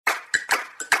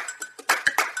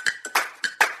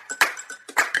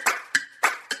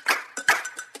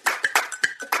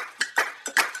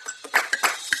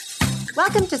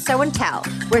Welcome to Sew and Tell,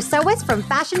 where sewists from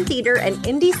fashion theater and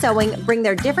indie sewing bring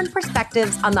their different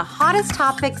perspectives on the hottest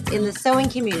topics in the sewing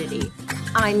community.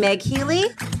 I'm Meg Healy.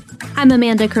 I'm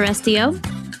Amanda Carestio.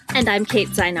 And I'm Kate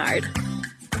Zeinard.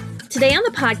 Today on the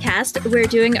podcast, we're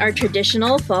doing our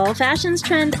traditional fall fashions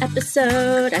trend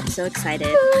episode. I'm so excited.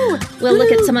 Woo! We'll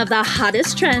look at some of the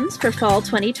hottest trends for fall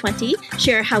 2020,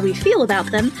 share how we feel about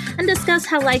them, and discuss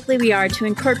how likely we are to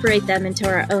incorporate them into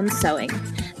our own sewing.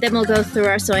 Then we'll go through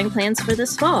our sewing plans for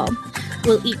this fall.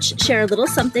 We'll each share a little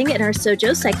something in our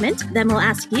Sojo segment, then we'll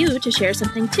ask you to share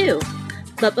something too.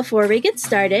 But before we get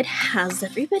started, how's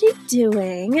everybody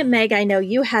doing? Meg, I know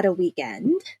you had a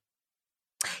weekend.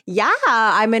 Yeah,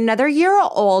 I'm another year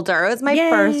older. It was my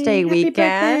birthday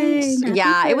weekend.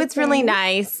 It was really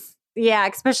nice. Yeah,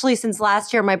 especially since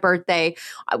last year, my birthday,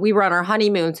 we were on our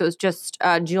honeymoon. So it was just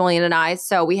Julian and I.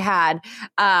 So we had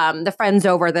the friends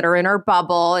over that are in our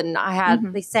bubble. And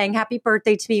they sang happy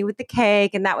birthday to me with the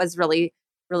cake. And that was really,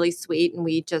 really sweet. And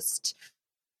we just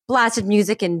blasted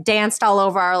music and danced all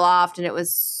over our loft. And it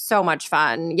was so much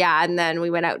fun. Yeah. And then we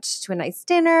went out to a nice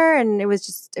dinner. And it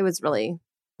was really,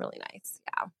 really nice.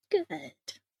 Yeah. Good.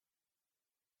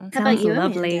 How about you,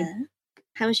 lovely. Amanda?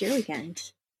 How was your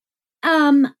weekend?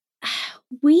 I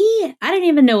didn't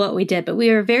even know what we did, but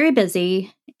we were very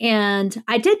busy. And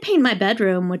I did paint my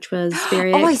bedroom, which was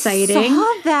very exciting. I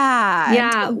saw that.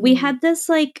 Yeah. We had this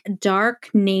like dark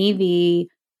navy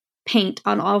paint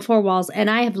on all four walls, and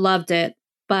I have loved it.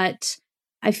 But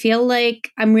I feel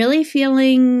like I'm really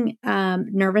feeling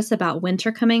nervous about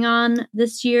winter coming on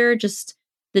this year. Just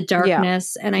the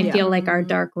darkness, and I feel like our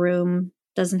dark room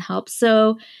doesn't help.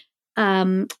 So,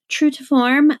 true to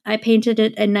form, I painted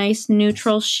it a nice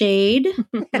neutral shade,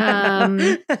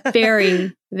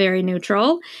 very, very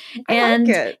neutral. And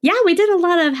we did a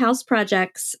lot of house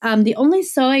projects. The only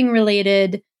sewing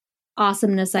related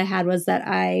awesomeness I had was that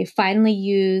I finally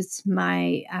used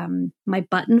my my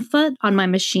button foot on my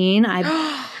machine. I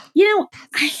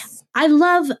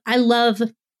love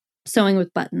sewing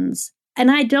with buttons. And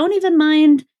I don't even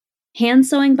mind hand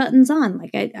sewing buttons on.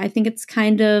 Like, I think it's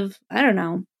kind of, I don't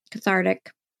know,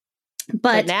 cathartic.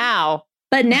 But now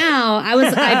I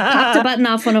popped a button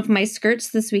off one of my skirts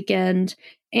this weekend.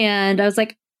 And I was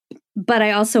like, but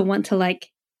I also want to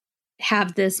like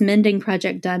have this mending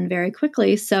project done very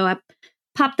quickly. So I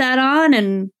popped that on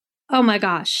and oh my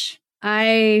gosh,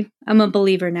 I'm a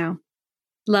believer now.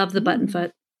 Love the button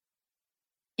foot.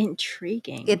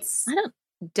 Intriguing. It's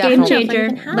game changer.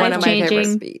 One of my favorite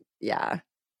speed. Yeah.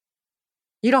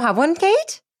 You don't have one,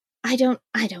 Kate? I don't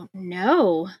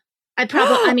know. I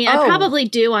probably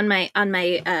do on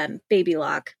my Baby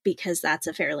Lock, because that's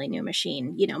a fairly new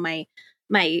machine. You know, my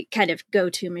kind of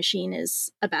go-to machine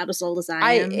is about as old as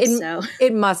I am. So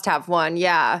it must have one.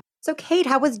 Yeah. So Kate,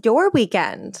 how was your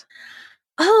weekend?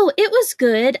 Oh, it was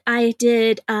good. I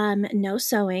did no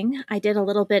sewing. I did a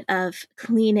little bit of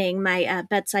cleaning. My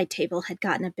bedside table had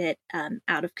gotten a bit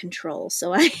out of control.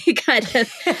 So I kind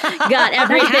of got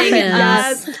everything.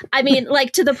 I mean,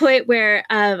 like to the point where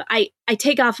I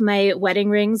take off my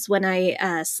wedding rings when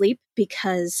I sleep,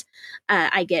 because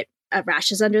I get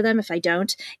rashes under them if I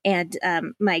don't. And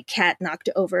my cat knocked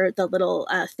over the little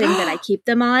thing that I keep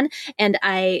them on. And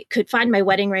I could find my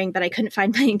wedding ring, but I couldn't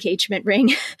find my engagement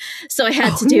ring. So I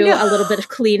had to do a little bit of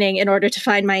cleaning in order to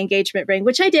find my engagement ring,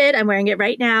 which I did. I'm wearing it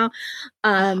right now.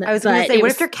 I was going to say,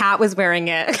 what if your cat was wearing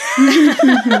it?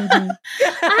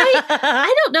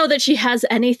 I don't know that she has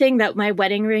anything that my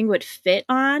wedding ring would fit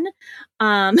on.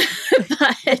 But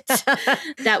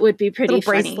that would be pretty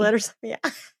funny. Bracelet or something. Yeah.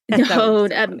 No,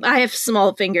 I have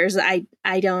small fingers. I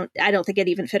don't think it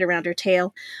even fit around her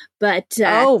tail. But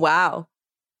oh wow!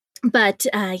 But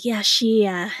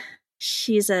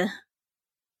she's a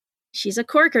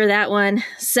corker, that one.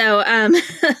 So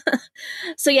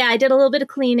so yeah, I did a little bit of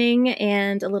cleaning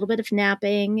and a little bit of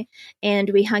napping, and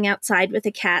we hung outside with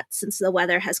the cat since the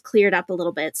weather has cleared up a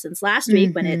little bit since last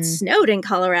week when it snowed in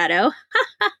Colorado.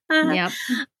 Yep.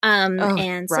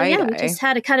 And so we just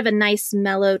had a kind of a nice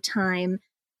mellow time,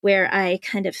 where I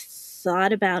kind of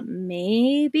thought about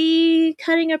maybe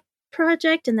cutting a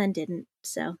project and then didn't.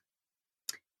 So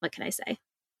what can I say?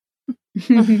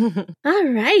 All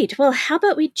right. Well, how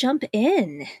about we jump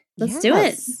in? Let's do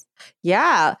it.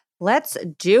 Yeah, let's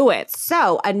do it.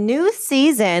 So a new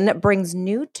season brings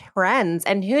new trends,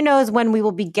 and who knows when we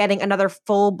will be getting another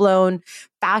full-blown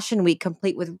fashion week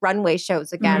complete with runway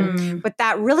shows again. But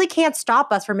that really can't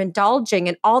stop us from indulging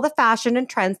in all the fashion and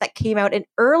trends that came out in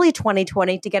early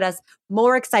 2020 to get us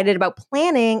more excited about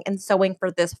planning and sewing for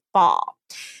this fall.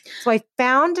 So I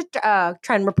found a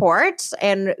trend report,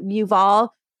 and you've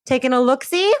all taken a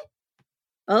look-see?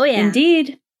 Oh, yeah.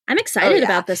 Indeed. I'm excited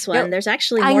about this one. There's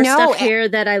actually more stuff here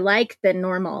that I like than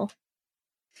normal.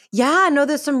 Yeah, no,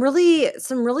 there's some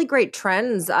really great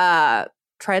trends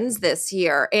this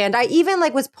year. And I even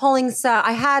like was pulling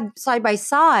I had side by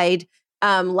side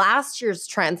last year's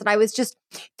trends, and I was just,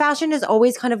 fashion is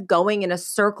always kind of going in a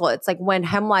circle. It's like when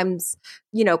hemlines,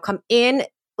 come in,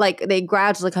 like they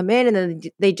gradually come in and then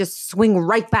they just swing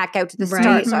right back out to the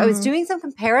start. So I was doing some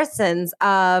comparisons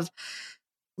of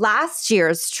last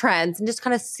year's trends and just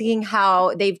kind of seeing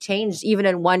how they've changed even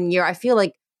in 1 year. I feel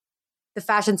like the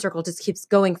fashion circle just keeps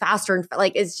going faster and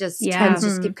like it's just trends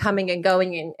just keep coming and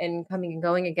going and coming and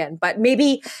going again. But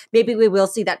maybe we will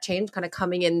see that change kind of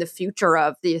coming in the future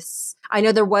of this. I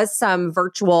know there was some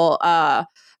virtual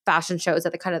fashion shows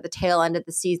at the kind of the tail end of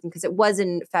the season because it was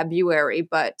in February,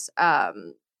 but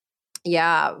who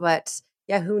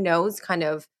knows, kind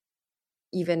of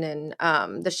even in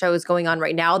the shows going on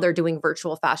right now, they're doing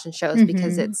virtual fashion shows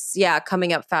because it's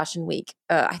coming up Fashion Week.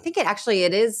 I think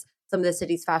it is some of the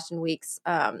city's fashion weeks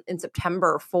in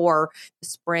September for the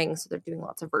spring. So they're doing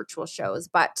lots of virtual shows,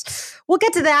 but we'll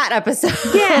get to that episode.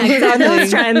 Yeah, exactly. On those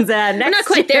trends. We're not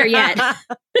quite there yet.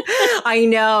 I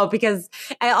know, because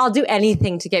I'll do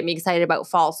anything to get me excited about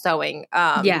fall sewing.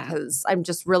 Because I'm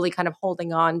just really kind of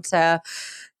holding on to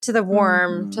the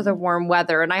warm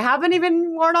weather. And I haven't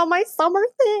even worn all my summer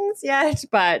things yet,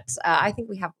 but I think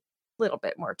we have little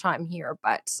bit more time here,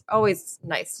 but always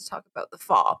nice to talk about the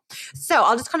fall. So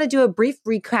I'll just kind of do a brief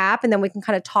recap and then we can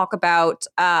kind of talk about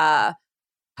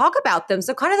them.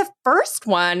 So kind of the first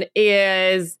one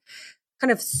is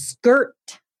kind of skirt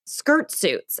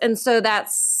suits. And so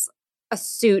that's a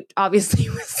suit obviously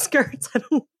with skirts. I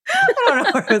don't know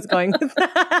where I was going with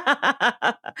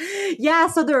that. Yeah,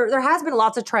 so there has been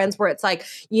lots of trends where it's like,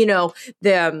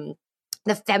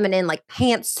 the feminine like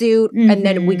pantsuit, and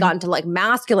then we got into like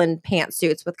masculine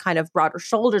pantsuits with kind of broader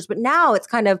shoulders. But now it's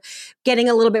kind of getting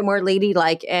a little bit more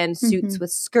ladylike and suits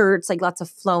with skirts, like lots of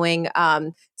flowing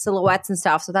silhouettes and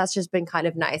stuff. So that's just been kind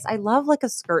of nice. I love like a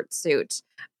skirt suit.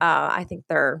 I think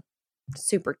they're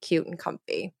super cute and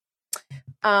comfy.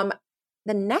 The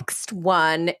next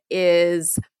one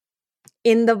is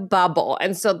in the bubble.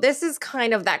 And so this is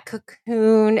kind of that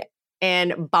cocoon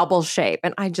and bubble shape.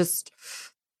 And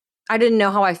I didn't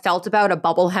know how I felt about a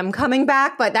bubble hem coming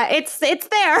back, but that it's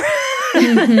there.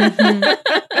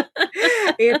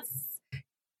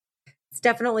 It's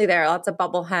definitely there. Lots of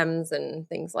bubble hems and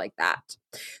things like that.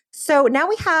 So now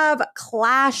we have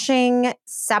clashing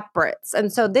separates.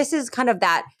 And so this is kind of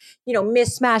that,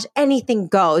 mismatch, anything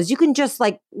goes. You can just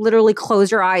like literally close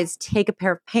your eyes, take a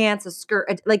pair of pants, a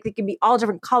skirt, like they can be all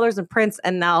different colors and prints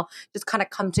and they'll just kind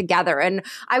of come together. And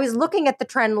I was looking at the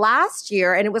trend last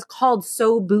year and it was called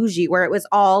So Bougie, where it was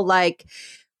all like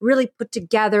really put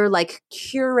together, like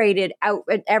curated out,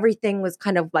 and everything was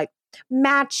kind of like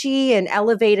matchy and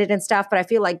elevated and stuff. But I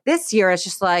feel like this year it's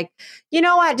just like, you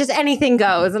know what, just anything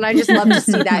goes. And I just love to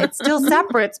see that. It's still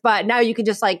separates, but now you can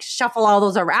just like shuffle all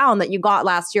those around that you got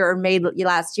last year or made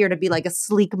last year to be like a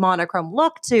sleek monochrome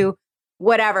look to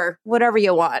whatever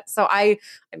you want. So I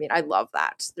mean, I love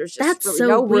that. There's just that's really so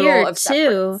no weird rule of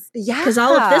too. Yeah, because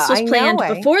all of this was planned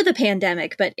before the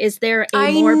pandemic. But is there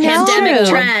a more pandemic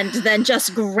trend than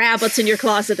just grab what's in your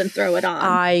closet and throw it on?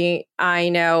 I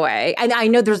know, and I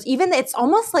know there's even, it's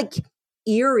almost like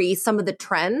eerie, some of the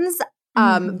trends,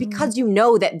 because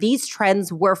that these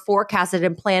trends were forecasted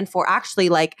and planned for actually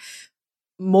like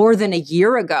more than a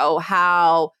year ago.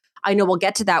 How I know we'll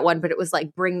get to that one, but it was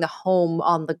like bring the home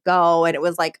on the go, and it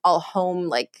was like all home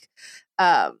like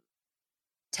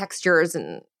textures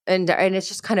and it's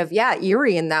just kind of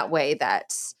eerie in that way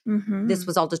that this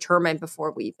was all determined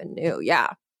before we even knew.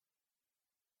 Yeah.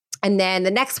 And then the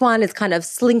next one is kind of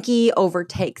slinky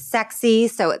overtakes sexy.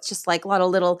 So it's just like a lot of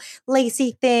little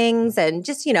lacy things and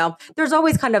just, there's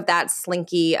always kind of that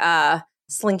slinky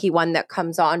one that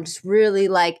comes on, just really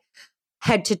like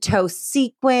head to toe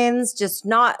sequins, just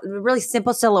not really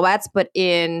simple silhouettes, but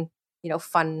in,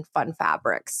 fun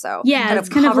fabrics. So it's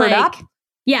kind of like, up.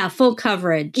 Yeah, full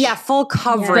coverage. Yeah, full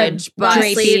coverage. But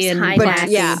sleeves, high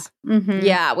necks.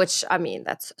 Yeah, which, I mean,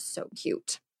 that's so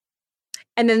cute.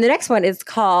 And then the next one is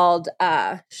called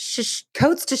Coats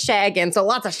to Shaggin'. So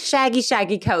lots of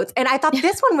shaggy coats. And I thought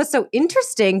this one was so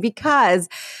interesting because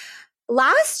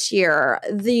last year,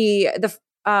 the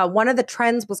one of the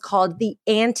trends was called the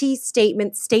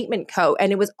anti-statement coat.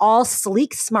 And it was all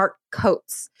sleek, smart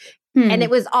coats. And it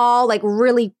was all like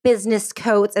really business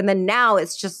coats. And then now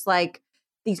it's just like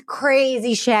these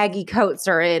crazy shaggy coats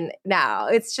are in now.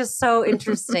 It's just so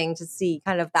interesting to see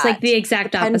kind of that. It's like the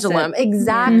exact pendulum. Opposite.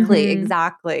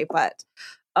 Exactly. But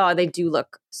they do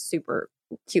look super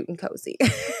cute and cozy.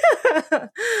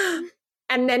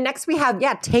 And then next we have,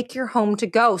 take your home to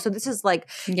go. So this is like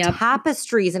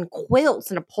tapestries and quilts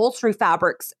and upholstery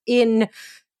fabrics in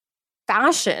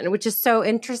fashion, which is so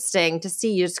interesting to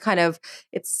see. You just kind of,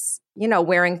 it's,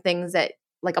 wearing things that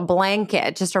like a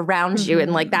blanket just around you.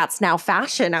 And like, that's now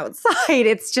fashion outside.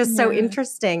 It's just so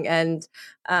interesting. And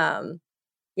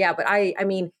but I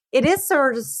mean, it is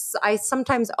sort of, I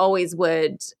sometimes always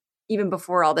would, even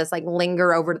before all this, like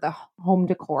linger over to the home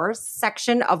decor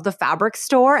section of the fabric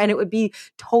store. And it would be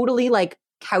totally like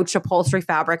couch upholstery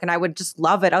fabric. And I would just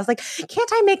love it. I was like, can't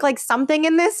I make like something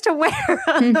in this to wear?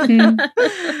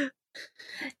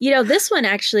 This one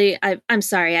actually, I'm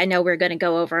sorry, I know we're going to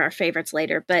go over our favorites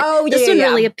later, but this one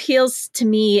really appeals to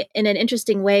me in an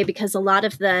interesting way because a lot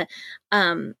of the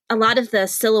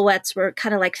silhouettes were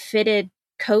kind of like fitted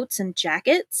coats and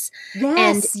jackets.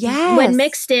 Yes, and when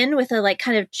mixed in with a like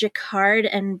kind of jacquard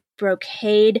and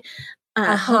brocade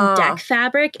home deck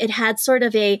fabric, it had sort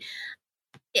of it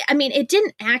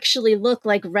didn't actually look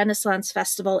like Renaissance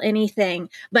Festival anything,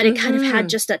 but it kind of had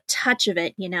just a touch of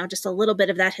it, just a little bit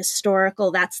of that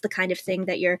historical. That's the kind of thing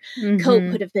that your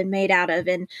coat could have been made out of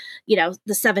in, the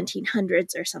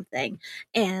 1700s or something.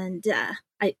 And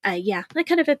that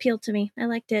kind of appealed to me. I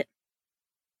liked it.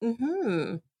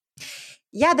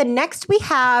 Yeah, the next we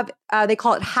have, they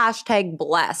call it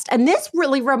 #blessed. And this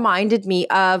really reminded me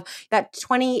of that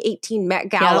 2018 Met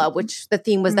Gala, which the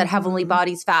theme was that heavenly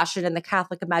bodies, fashion, and the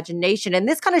Catholic imagination. And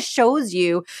this kind of shows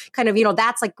you kind of,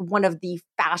 that's like one of the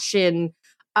fashion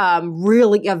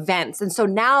really events. And so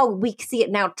now we see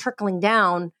it now trickling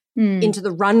down into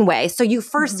the runway. So you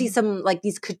first see some like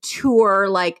these couture,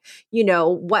 like,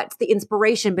 what's the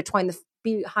inspiration behind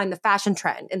the fashion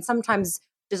trend. And sometimes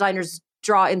designers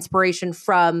draw inspiration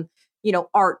from,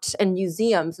 art and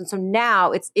museums. And so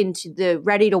now it's into the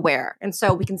ready to wear. And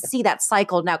so we can see that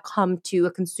cycle now come to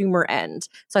a consumer end.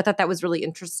 So I thought that was really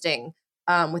interesting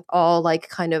with all like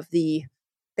kind of the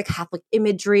Catholic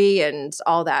imagery and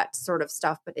all that sort of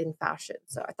stuff, but in fashion.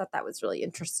 So I thought that was really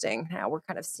interesting how we're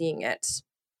kind of seeing it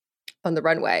on the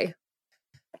runway.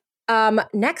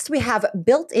 Next we have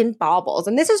built-in baubles.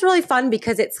 And this is really fun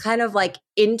because it's kind of like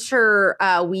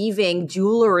interweaving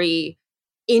jewelry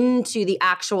into the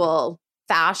actual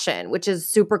fashion, which is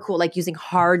super cool, like using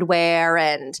hardware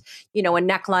and, a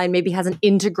neckline maybe has an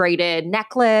integrated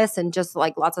necklace and just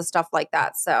like lots of stuff like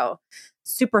that. So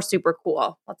super, super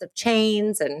cool. Lots of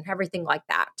chains and everything like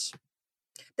that.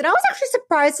 Then I was actually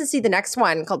surprised to see the next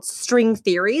one called String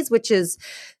Theories, which is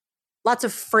lots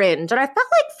of fringe. And I felt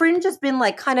like fringe has been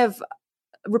like kind of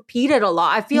repeated a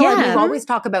lot. I feel like we always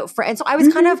talk about fringe. And so I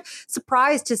was kind of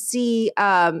surprised to see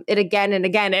it again and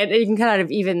again. And you can kind of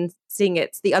even seeing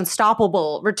it's the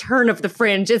unstoppable return of the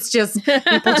fringe. It's just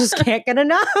people just can't get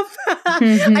enough.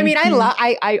 I mean,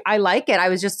 I like it. I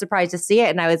was just surprised to see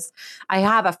it. And I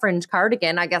have a fringe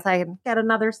cardigan. I guess I can get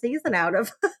another season out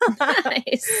of.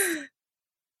 Nice.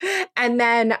 And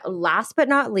then last but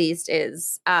not least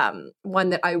is one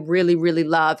that I really, really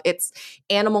love. It's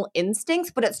Animal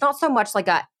Instincts, but it's not so much like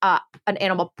an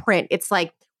animal print. It's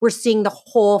like we're seeing the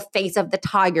whole face of the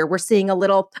tiger. We're seeing a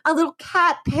little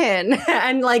cat pin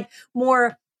and like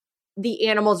more the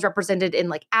animals represented in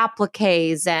like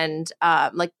appliques and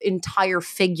like entire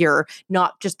figure,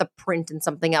 not just the print and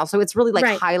something else. So it's really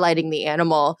like highlighting the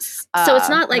animal. So it's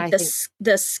not like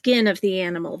the skin of the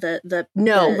animal,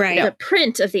 the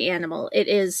print of the animal. It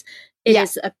is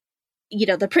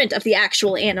the print of the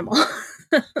actual animal.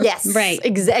 Yes, right.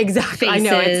 Exactly.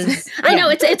 Faces. I know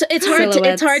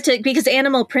it's hard to because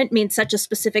animal print means such a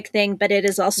specific thing, but it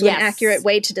is also an accurate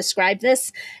way to describe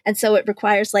this, and so it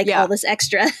requires all this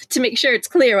extra to make sure it's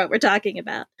clear what we're talking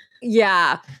about.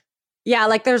 Yeah. Yeah,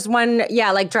 like there's one,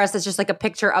 like dress that's just like a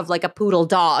picture of like a poodle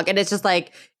dog, and it's just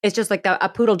like a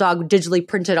poodle dog digitally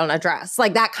printed on a dress,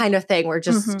 like that kind of thing. We're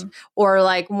just or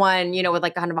like one, with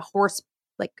like kind of a horse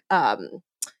like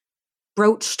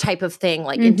brooch type of thing,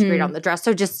 like integrated on the dress.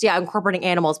 So just incorporating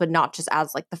animals, but not just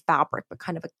as like the fabric, but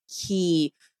kind of a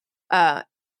key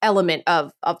element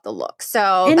of the look.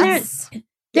 So and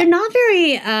they're not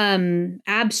very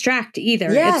abstract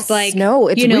either. Yes, it's like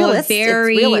it's a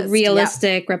very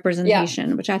realistic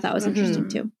representation, which I thought was interesting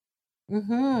too.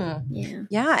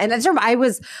 Yeah, and I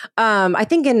was I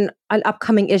think in an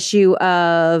upcoming issue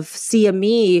of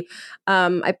CME,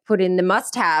 I put in the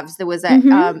must-haves. There was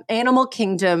a Animal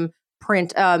Kingdom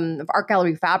print of Art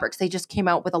Gallery Fabrics. They just came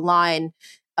out with a line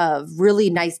of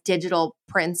really nice digital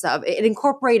prints of it.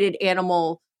 Incorporated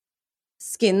animal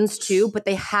skins too, but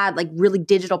they had like really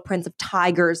digital prints of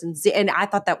tigers and I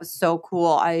thought that was so cool.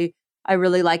 I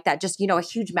really like that. Just a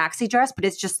huge maxi dress, but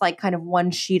it's just like kind of one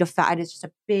sheet of fat. It's just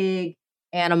a big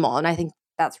animal, and I think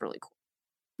that's really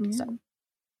cool. So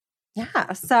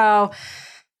Yeah. So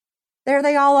there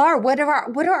they all are. What are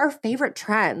our favorite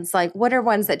trends? Like, what are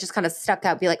ones that just kind of stuck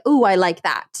out? Be like, ooh, I like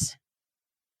that.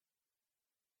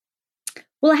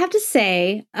 Well, I have to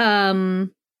say, gonna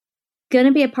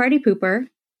be a party pooper.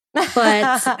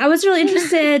 But I was really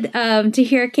interested to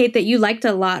hear, Kate, that you liked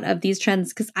a lot of these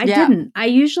trends because I didn't. I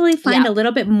usually find a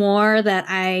little bit more that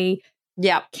I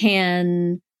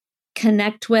can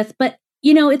connect with. But,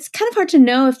 it's kind of hard to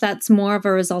know if that's more of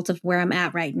a result of where I'm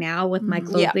at right now with my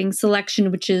clothing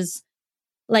selection, which is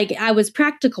like I was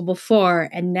practical before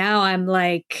and now I'm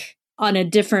like on a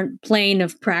different plane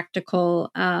of practical.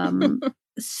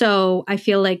 So I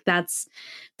feel like that's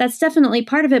definitely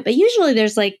part of it. But usually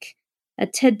there's like a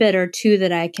tidbit or two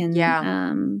that I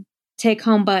can take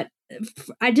home. But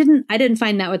I didn't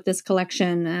find that with this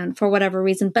collection, and for whatever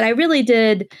reason. But I really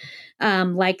did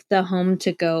like the home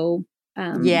to go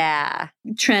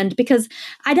trend, because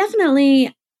I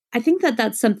think that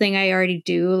that's something I already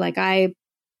do. Like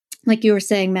you were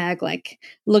saying, Meg, like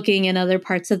looking in other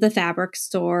parts of the fabric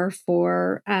store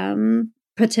for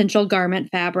potential garment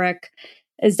fabric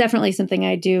is definitely something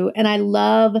I do. And I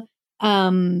love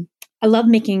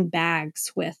making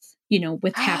bags with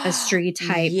tapestry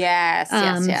type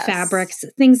fabrics,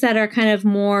 things that are kind of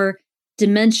more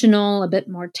dimensional, a bit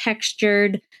more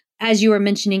textured. As you were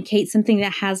mentioning, Kate, something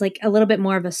that has like a little bit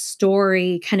more of a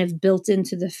story kind of built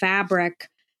into the fabric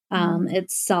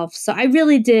itself. So I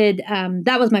really did.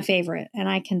 That was my favorite. And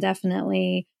I can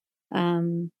definitely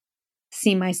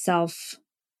see myself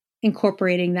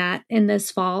incorporating that in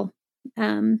this fall.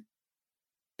 But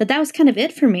that was kind of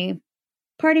it for me.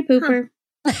 Party pooper.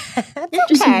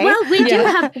 Interesting. Okay. Well,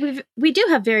 we do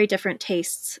have very different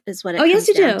tastes, is what it comes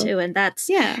down to, and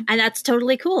that's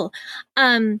totally cool.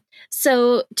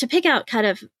 So to pick out kind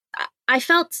of, I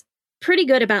felt pretty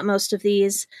good about most of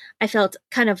these. I felt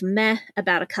kind of meh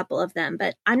about a couple of them,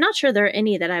 but I'm not sure there are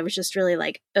any that I was just really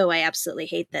like, oh, I absolutely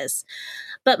hate this.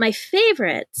 But my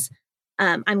favorites,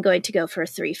 I'm going to go for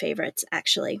 3 favorites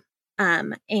actually.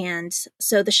 And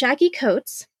so the shaggy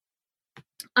coats.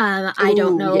 I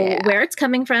don't know where it's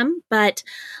coming from, but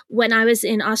when I was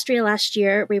in Austria last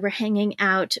year, we were hanging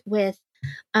out with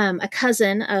a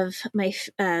cousin of my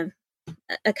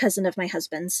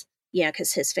husband's. Yeah,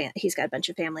 because he's got a bunch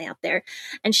of family out there,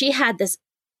 and she had this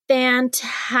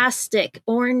fantastic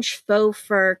orange faux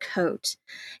fur coat,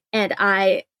 and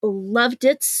I loved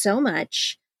it so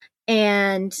much.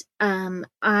 And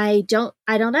I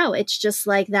don't know. It's just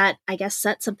like that, I guess,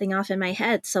 set something off in my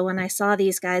head. So when I saw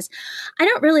these guys, I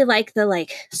don't really like the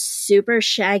like super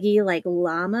shaggy, like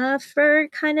llama fur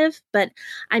kind of, but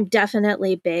I'm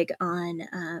definitely big on,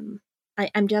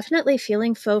 I'm definitely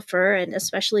feeling faux fur, and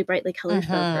especially brightly colored faux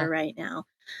fur right now,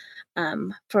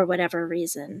 for whatever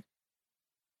reason.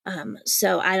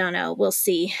 So I don't know. We'll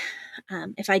see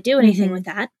if I do anything with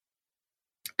that.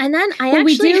 And then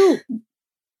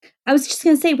I was just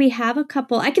going to say, we have a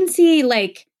couple. I can see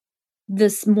like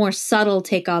this more subtle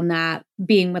take on that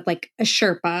being with like a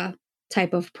Sherpa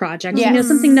type of project. Yes.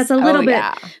 Something that's a little bit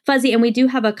fuzzy. And we do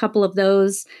have a couple of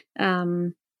those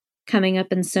coming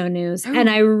up in Sew News. And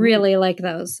I really like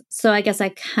those. So I guess I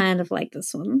kind of like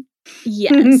this one.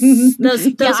 Yes. Those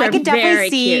are I could definitely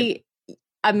see cute.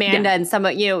 Amanda and some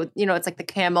of, it's like the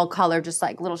camel color, just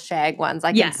like little shag ones.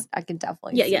 I can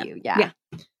definitely see you. Yeah.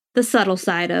 The subtle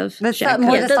side of the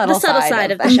subtle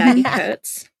side of the shaggy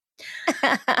coats.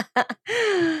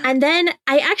 And then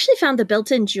I actually found the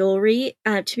built-in jewelry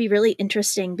to be really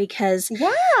interesting because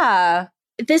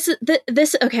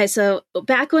okay, so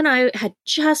back when I had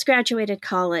just graduated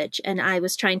college and I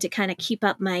was trying to kind of keep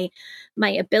up my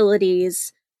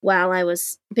abilities while I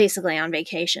was basically on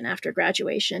vacation after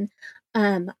graduation,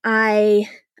 I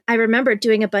remember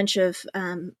doing a bunch of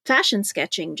fashion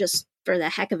sketching just for the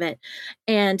heck of it.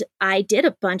 And I did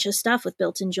a bunch of stuff with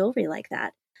built-in jewelry like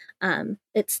that.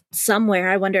 It's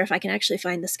somewhere. I wonder if I can actually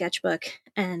find the sketchbook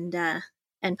and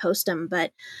post them.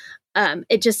 But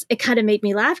it kind of made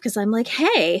me laugh because I'm like,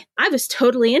 hey, I was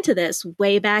totally into this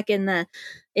way back in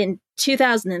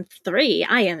 2003.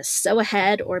 I am so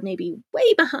ahead, or maybe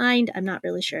way behind. I'm not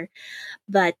really sure.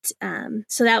 But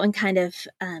so that one kind of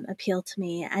appealed to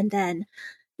me. And then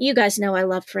you guys know I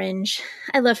love fringe.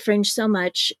 I love fringe so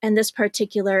much. And this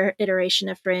particular iteration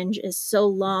of fringe is so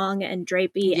long and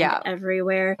drapey and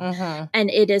everywhere.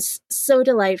 And it is so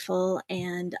delightful.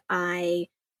 And I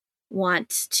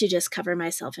want to just cover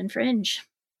myself in fringe.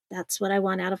 That's what I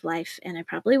want out of life. And I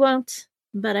probably won't,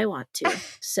 but I want to.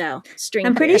 So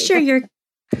I'm pretty sure your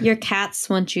cats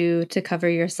want you to cover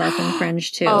yourself in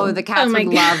fringe too. Oh, the cats would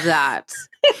love that.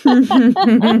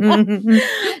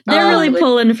 They're really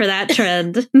pulling for that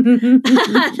trend.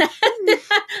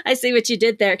 I see what you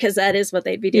did there, because that is what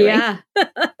they'd be doing. Yeah.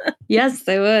 Yes,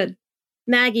 they would.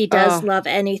 Maggie does love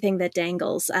anything that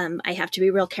dangles. I have to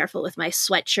be real careful with my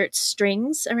sweatshirt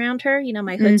strings around her,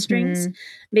 my hood strings,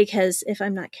 because if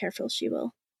I'm not careful, she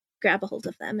will grab a hold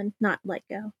of them and not let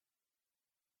go.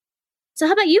 So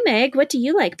how about you, Meg? What do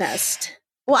you like best?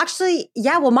 Well, actually,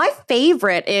 my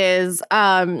favorite is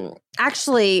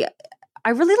actually, I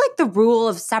really like the rule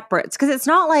of separates, because it's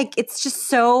not like, it's just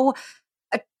so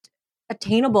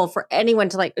attainable for anyone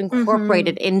to like incorporate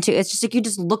it into. It's just like you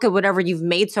just look at whatever you've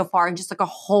made so far in just like a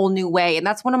whole new way. And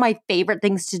that's one of my favorite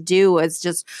things to do, is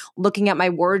just looking at my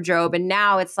wardrobe. And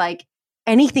now it's like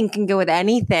anything can go with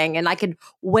anything. And I could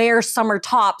wear summer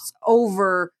tops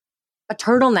over a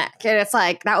turtleneck. And it's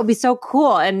like, that would be so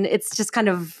cool. And it's just kind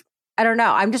of, I don't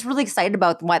know. I'm just really excited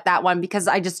about that one, because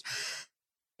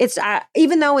it's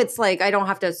even though it's like I don't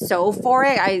have to sew for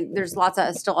it, there's lots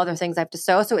of still other things I have to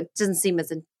sew, so it doesn't seem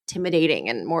as intimidating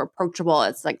and more approachable.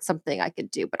 It's like something I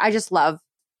could do. But I just love,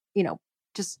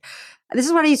 this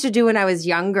is what I used to do when I was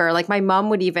younger. Like my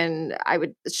mom I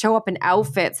would show up in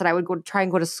outfits that I would try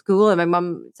and go to school, and my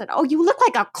mom said, "Oh, you look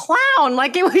like a clown."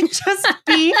 Like it would just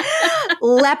be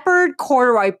leopard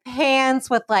corduroy pants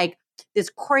with like this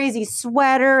crazy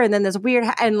sweater and then this weird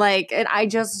and I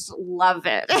just love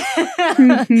it.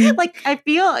 Like I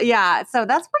feel, so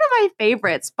that's one of my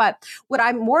favorites. But what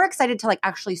I'm more excited to like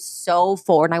actually sew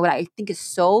for, and what I think is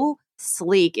so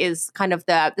sleek, is kind of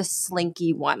the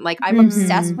slinky one. Like I'm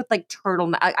obsessed with like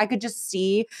turtleneck. I could just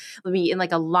see me in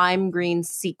like a lime green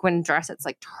sequin dress. It's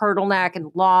like turtleneck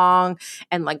and long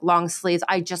sleeves.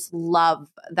 I just love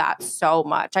that so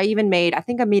much. I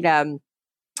think I made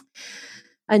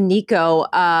a Nico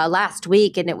last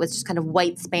week, and it was just kind of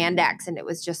white spandex, and it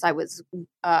was just I was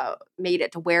made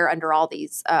it to wear under all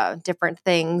these different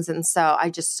things, and so I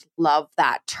just love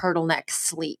that turtleneck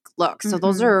sleek look. So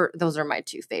those are my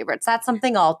two favorites. That's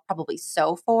something I'll probably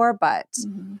sew for, but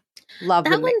love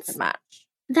the mix and match.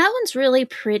 That one's really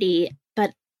pretty,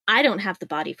 but I don't have the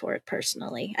body for it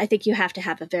personally. I think you have to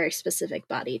have a very specific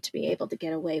body to be able to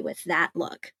get away with that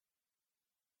look.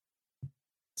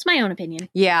 It's my own opinion.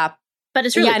 Yeah. But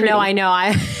it's really pretty. No, I know.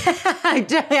 I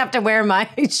definitely have to wear my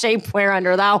shapewear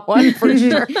under that one for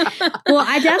sure. Well,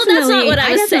 I definitely. Well, that's not what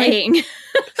I was saying.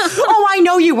 Oh, I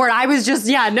know you weren't. I was just,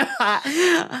 I know.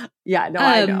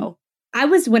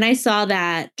 When I saw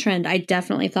that trend, I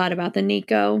definitely thought about the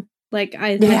Nico. Like,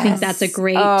 I think that's a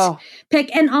great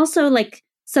pick. And also, like,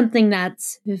 something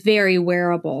that's very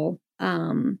wearable.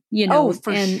 For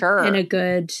sure. And a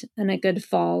good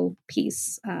fall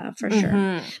piece, for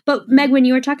sure. But Meg, when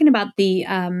you were talking about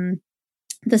the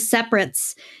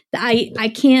separates,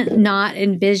 I can't not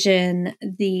envision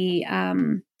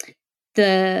the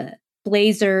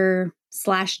blazer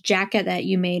 / jacket that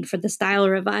you made for the Style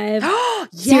Revive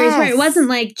series, where it wasn't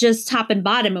like just top and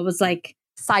bottom. It was like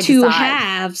side two to side.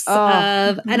 halves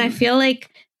of, and I feel like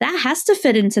that has to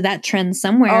fit into that trend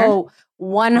somewhere. Oh,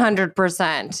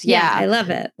 100%. Yeah, I love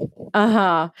it.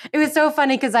 It was so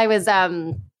funny because I was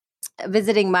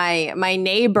visiting my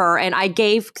neighbor, and I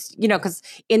gave, because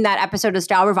in that episode of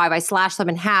Style Revive, I slashed them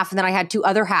in half, and then I had two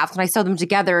other halves, and I sewed them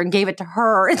together and gave it to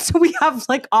her, and so we have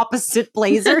like opposite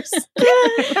blazers.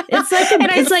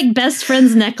 It's like best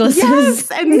friends necklaces.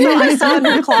 Yes, and so I saw it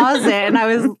in the closet, and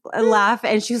I was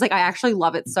laughing, and she was like, "I actually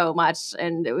love it so much,"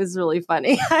 and it was really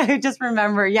funny. I just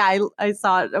remember, I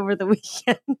saw it over the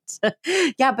weekend.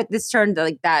 But this turned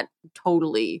like that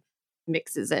totally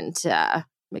mixes into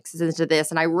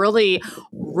this, and I really,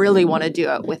 really want to do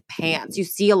it with pants. You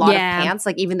see a lot of pants,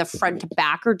 like even the front to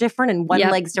back are different, and one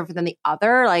leg's different than the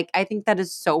other. Like I think that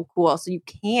is so cool. So you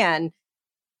can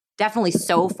definitely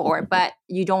sew for it, but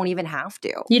you don't even have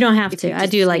to. You don't have to. I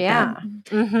do like that.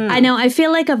 I know. I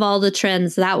feel like of all the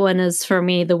trends, that one is for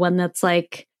me the one that's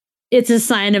like, it's a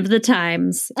sign of the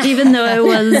times, even though it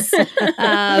was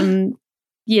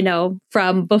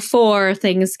from before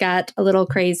things got a little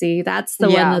crazy. That's the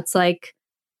one that's like,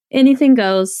 anything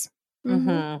goes.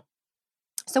 So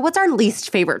what's our least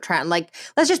favorite trend? Like,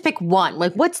 let's just pick one.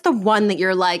 Like, what's the one that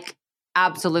you're like,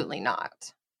 absolutely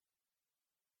not?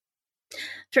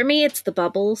 For me, it's the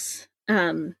bubbles.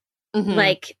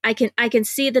 Like I can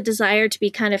see the desire to be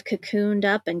kind of cocooned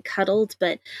up and cuddled,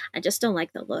 but I just don't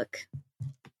like the look.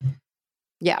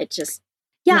 Yeah. It just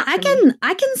I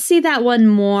can see that one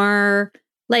more.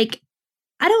 Like,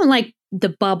 I don't like the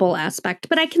bubble aspect,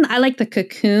 but I like the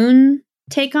cocoon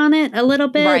take on it a little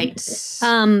bit. Right.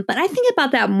 But I think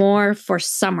about that more for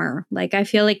summer. Like, I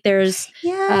feel like there's a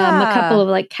couple of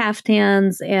like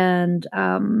caftans and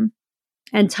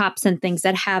tops and things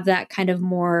that have that kind of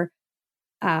more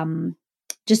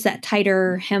just that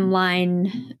tighter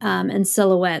hemline and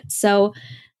silhouette. So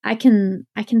I can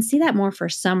see that more for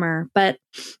summer. But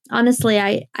honestly,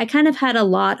 I kind of had a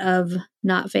lot of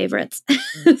not favorites.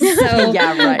 So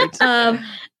yeah, right.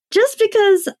 Just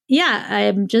because,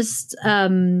 I'm just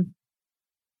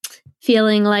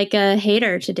feeling like a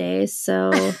hater today.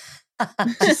 So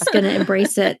just gonna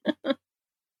embrace it.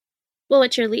 Well,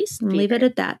 what's your least favorite? Leave it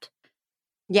at that.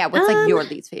 Yeah, what's like your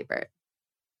least favorite?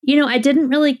 I didn't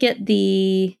really get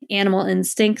the Animal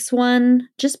Instincts one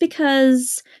just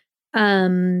because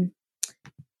I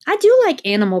do like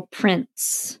animal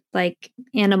prints, like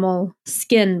animal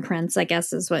skin prints, I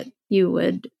guess is what you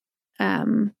would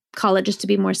call it, just to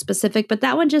be more specific. But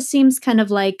that one just seems kind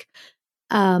of like,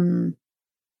 I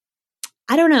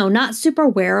don't know, not super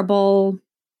wearable.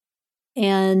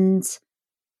 And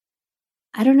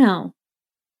I don't know,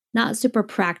 not super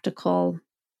practical,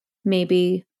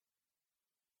 maybe.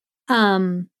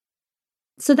 So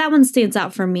that one stands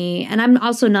out for me. And I'm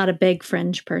also not a big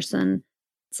fringe person.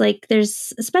 It's like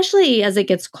there's, especially as it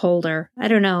gets colder, I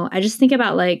don't know. I just think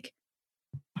about like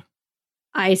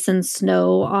ice and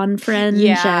snow on fringe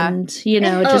and,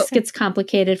 it just gets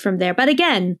complicated from there. But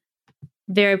again,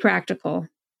 very practical.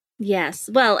 Yes.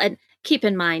 Well, and keep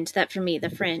in mind that for me, the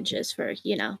fringe is for,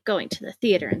 going to the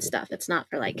theater and stuff. It's not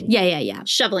for like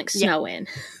shoveling snow in.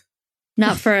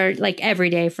 Not for like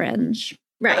everyday fringe.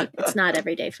 Right. It's not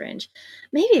everyday fringe.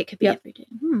 Maybe it could be everyday.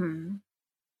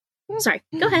 Sorry.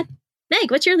 Go ahead.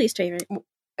 Meg, what's your least favorite?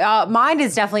 Mine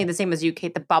is definitely the same as you,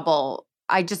 Kate. The bubble.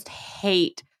 I just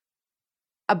hate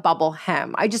a bubble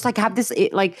hem. I just like have this,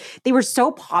 they were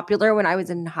so popular when I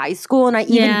was in high school, and I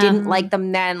even didn't like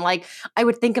them then. Like I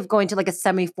would think of going to like a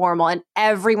semi-formal, and I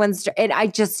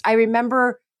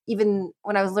remember even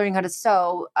when I was learning how to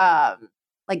sew,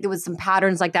 like there was some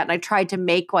patterns like that, and I tried to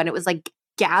make one. It was like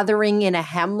gathering in a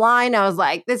hemline. I was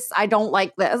like, I don't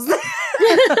like this.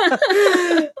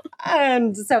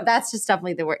 And so that's just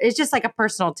definitely the word. It's just like a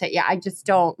personal take. Yeah, I just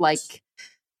don't like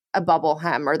a bubble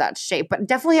hem or that shape. But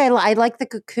definitely I like the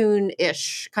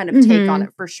cocoon-ish kind of take on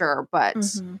it for sure. But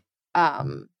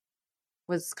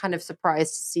was kind of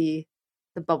surprised to see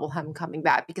the bubble hem coming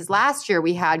back, because last year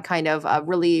we had kind of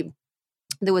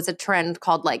there was a trend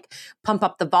called like pump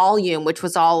up the volume, which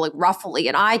was all like ruffly,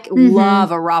 and I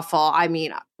love a ruffle. I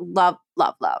mean, love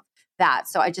that.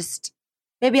 So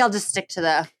maybe I'll just stick to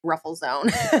the ruffle zone.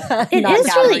 It is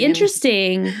really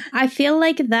interesting. I feel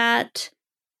like that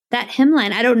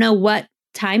hemline, I don't know what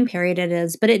time period it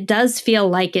is, but it does feel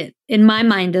like it, in my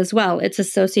mind as well, it's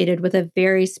associated with a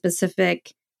very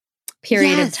specific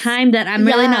period of time that I'm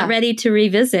really not ready to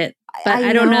revisit. But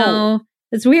I don't know.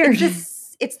 It's weird.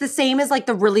 It's the same as like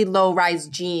the really low-rise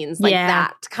jeans, like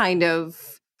that kind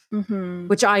of,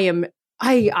 which I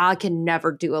can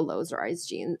never do a low-rise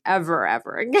jean ever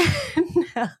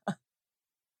again.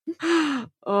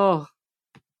 Oh.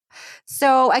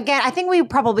 So again, I think we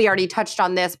probably already touched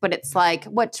on this, but it's like,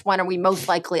 which one are we most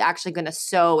likely actually going to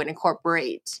sew and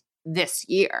incorporate this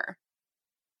year?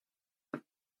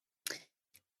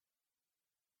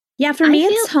 Yeah, for me,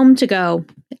 it's Home to Go.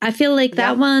 I feel like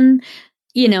that one,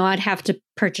 I'd have to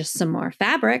purchase some more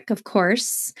fabric, of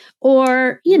course,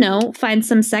 or, find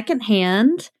some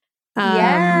secondhand.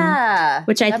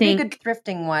 Which I think be a good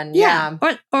thrifting one. Yeah.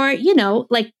 Or,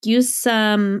 like use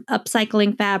some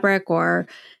upcycling fabric or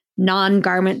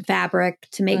non-garment fabric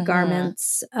to make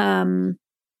garments. But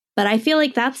I feel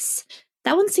like that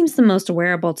one seems the most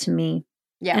wearable to me.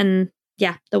 Yeah. And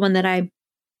the one that I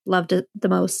loved the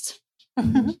most.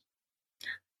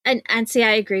 And see,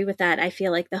 I agree with that. I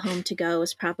feel like the Home to Go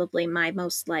is probably my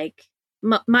most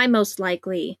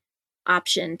likely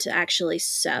option to actually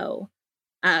sew.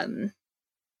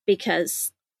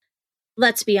 Because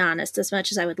let's be honest, as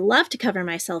much as I would love to cover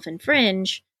myself in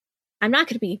fringe, I'm not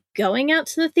going to be going out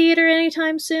to the theater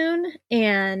anytime soon.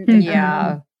 And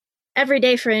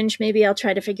everyday fringe, maybe I'll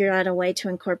try to figure out a way to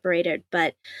incorporate it.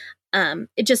 But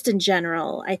it just in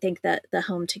general, I think that the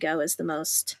Home to Go is the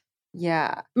most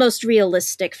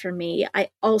realistic for me. I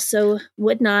also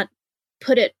would not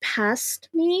put it past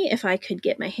me if I could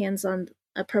get my hands on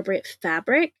appropriate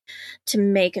fabric to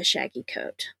make a shaggy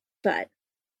coat. But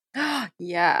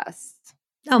yes.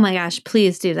 Oh my gosh,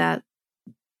 please do that.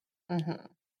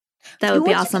 That would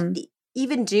be awesome.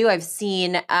 I've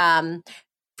seen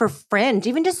for fringe,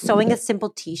 even just sewing a simple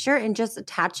t-shirt and just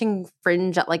attaching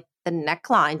fringe at like the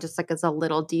neckline, just like as a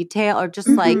little detail, or just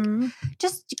like you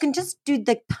can just do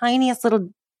the tiniest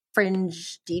little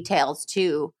fringe details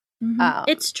too.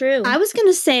 It's true. I was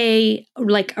gonna say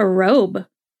like a robe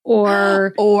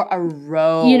or a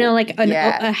robe, like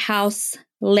a house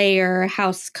layer,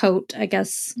 house coat. I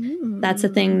guess that's a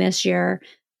thing this year.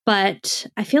 But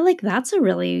I feel like that's a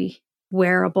really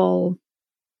wearable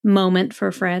moment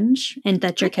for fringe and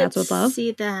that your cats would love.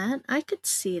 I could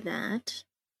see that.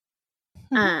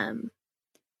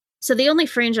 So the only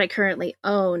fringe I currently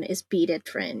own is beaded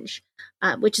fringe,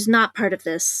 which is not part of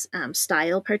this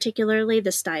style particularly.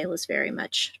 The style is very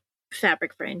much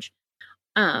fabric fringe.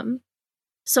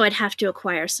 So I'd have to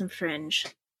acquire some fringe.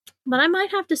 But I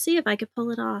might have to see if I could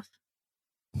pull it off.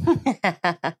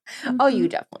 Oh, you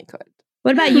definitely could.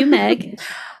 What about you, Meg?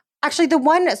 Actually, the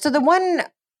one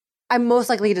I'm most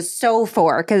likely to sew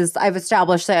for, because I've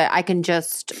established that I can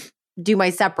just do my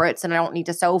separates and I don't need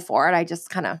to sew for it. I just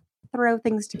kind of throw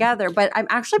things together. But I'm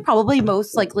actually probably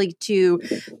most likely to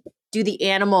do the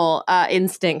animal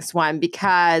instincts one,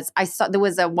 because I saw there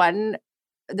was one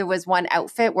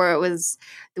outfit where there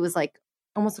was like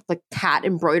almost looked like cat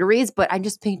embroideries, but I'm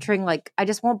just picturing like I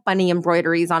just want bunny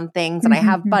embroideries on things, and I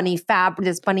have bunny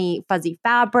fuzzy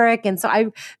fabric, and so I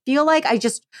feel like I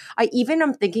even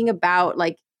am thinking about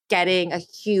like getting a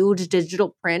huge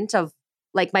digital print of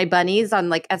like my bunnies on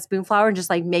like a Spoonflower and just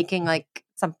like making like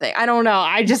something. I don't know.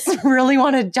 I just really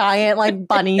want a giant like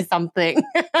bunny something.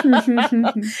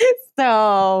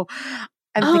 So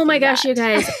oh my gosh, you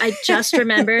guys, I just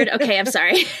remembered. Okay, I'm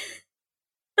sorry.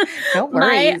 No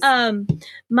worries.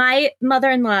 My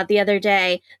mother-in-law the other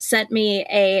day sent me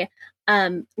a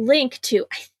link to,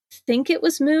 I think it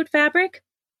was Mood Fabric,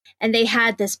 and they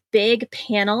had this big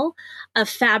panel of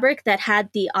fabric that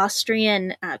had the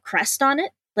Austrian crest on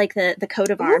it, like the coat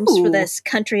of arms for this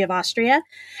country of Austria.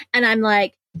 And I'm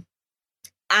like,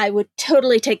 I would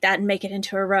totally take that and make it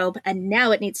into a robe. And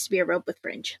now it needs to be a robe with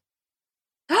fringe.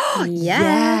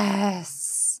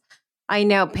 Yes. I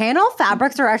know. Panel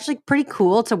fabrics are actually pretty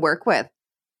cool to work with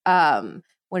when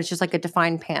it's just like a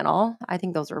defined panel. I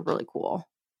think those are really cool.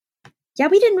 Yeah,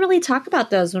 we didn't really talk about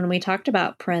those when we talked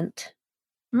about print.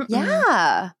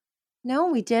 Yeah. No,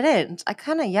 we didn't. I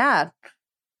kind of,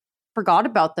 forgot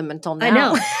about them until now. I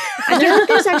know.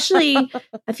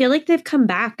 I feel like they've come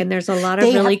back, and there's a lot of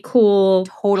really cool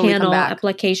panel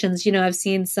applications. You know, I've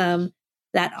seen some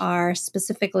that are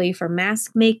specifically for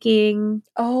mask making.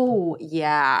 Oh,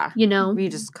 yeah. You know, we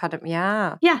just cut them.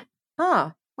 Yeah. Yeah.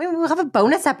 Huh. We'll have a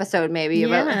bonus episode maybe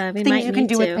about things you can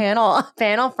do with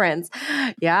panel friends.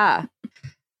 Yeah.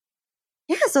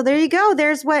 Yeah, so there you go.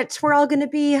 There's what we're all going to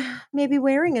be maybe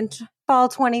wearing in fall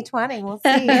 2020. We'll see.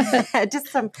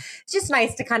 It's just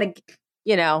nice to kind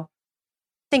of,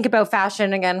 think about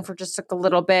fashion again for just a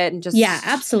little bit and just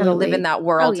absolutely kind of live in that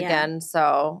world again.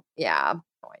 So, yeah.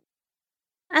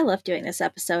 I love doing this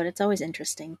episode. It's always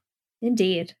interesting.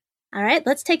 Indeed. All right,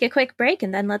 let's take a quick break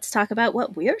and then let's talk about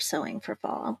what we're sewing for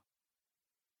fall.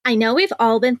 I know we've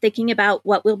all been thinking about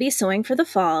what we'll be sewing for the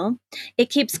fall. It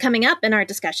keeps coming up in our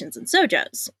discussions and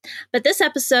sojos. But this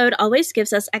episode always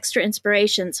gives us extra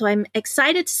inspiration, so I'm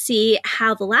excited to see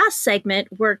how the last segment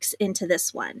works into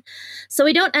this one. So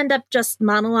we don't end up just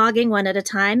monologuing one at a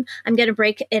time. I'm going to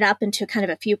break it up into kind of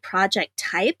a few project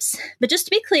types. But just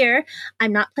to be clear,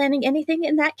 I'm not planning anything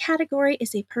in that category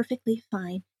is a perfectly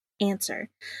fine answer.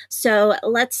 So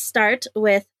let's start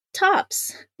with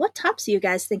tops. What tops are you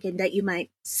guys thinking that you might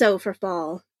sew for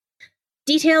fall?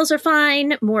 Details are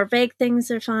fine. More vague things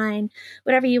are fine.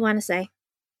 Whatever you want to say.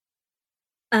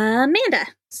 Amanda,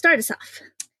 start us off.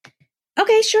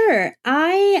 Okay, sure.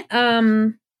 I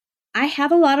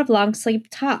have a lot of long sleeve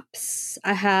tops.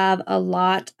 I have a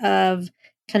lot of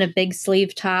kind of big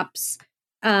sleeve tops.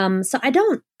 So I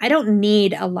don't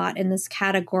need a lot in this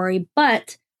category,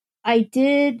 but I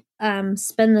did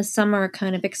spend the summer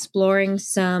kind of exploring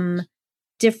some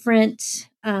different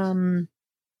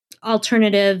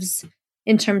alternatives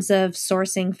in terms of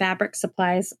sourcing fabric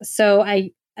supplies. So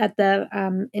I at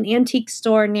an antique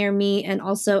store near me and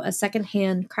also a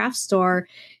secondhand craft store,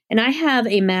 and I have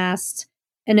amassed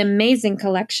an amazing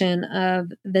collection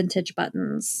of vintage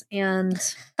buttons, and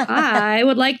I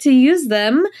would like to use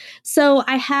them. So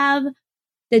I have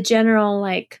the general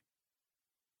like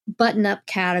button-up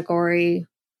category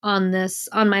on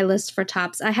my list for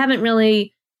tops. I haven't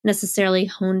really necessarily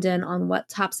honed in on what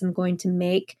tops I'm going to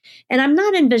make. And I'm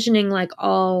not envisioning like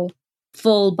all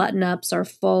full button-ups or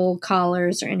full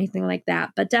collars or anything like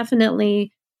that, but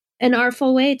definitely an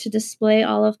artful way to display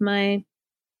all of my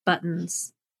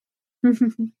buttons.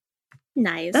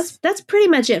 Nice. That's pretty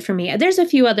much it for me. There's a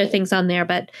few other things on there,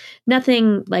 but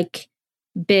nothing like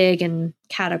big and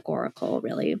categorical,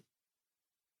 really.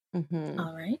 Mm-hmm.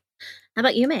 All right. How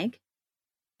about you, Meg?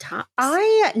 Tops.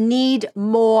 I need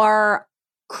more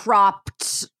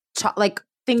cropped, like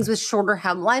things with shorter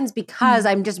hemlines because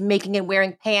I'm just making and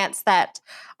wearing pants that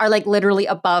are like literally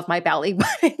above my belly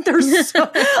button. They're so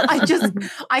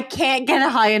I can't get a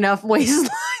high enough waistline.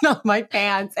 on my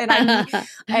pants. And I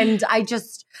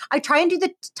try and do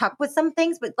the tuck with some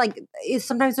things, but like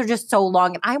sometimes they're just so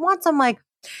long. And I want some like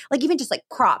even just like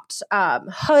cropped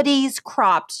hoodies,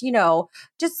 cropped,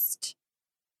 just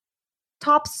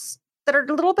tops that are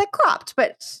a little bit cropped,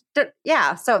 but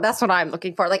yeah. So that's what I'm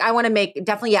looking for. Like I want to make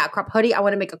definitely, crop hoodie. I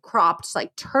want to make a cropped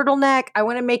like turtleneck. I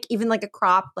want to make even like a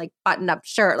cropped like button up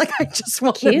shirt. Like I just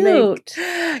want to make.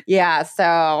 Yeah.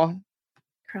 So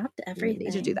cropped everything.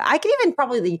 I need to do that. I can even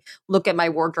probably look at my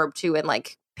wardrobe too and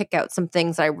like pick out some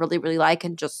things I really, really like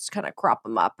and just kind of crop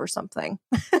them up or something.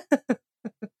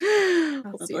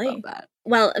 We'll see about that.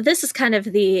 Well, this is kind of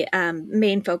the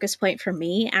main focus point for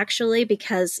me, actually,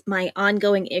 because my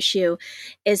ongoing issue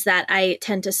is that I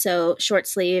tend to sew short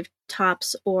sleeve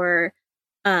tops or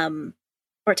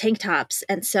tank tops,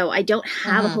 and so I don't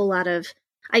have a whole lot of.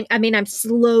 I mean, I'm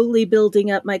slowly building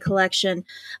up my collection,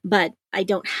 but I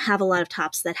don't have a lot of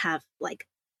tops that have like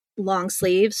long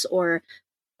sleeves or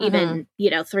even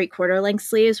 3/4 length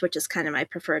sleeves, which is kind of my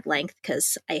preferred length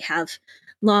because I have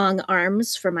long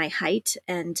arms for my height,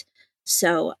 and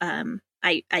so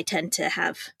I tend to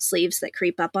have sleeves that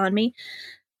creep up on me.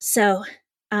 So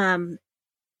I've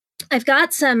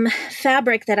got some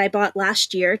fabric that I bought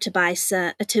last year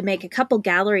to make a couple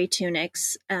gallery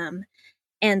tunics,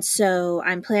 and so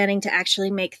I'm planning to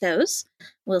actually make those.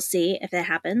 We'll see if it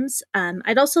happens.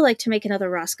 I'd also like to make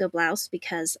another Roscoe blouse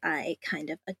because I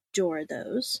kind of adore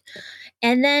those.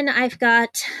 And then I've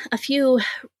got a few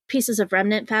pieces of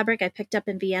remnant fabric I picked up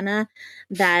in Vienna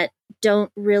that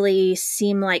don't really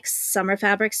seem like summer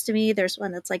fabrics to me. There's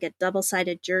one that's like a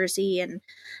double-sided jersey, and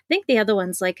I think the other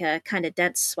one's like a kind of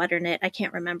dense sweater knit. I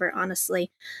can't remember,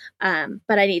 honestly.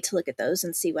 But I need to look at those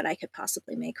and see what I could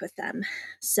possibly make with them.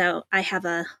 So I have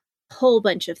a whole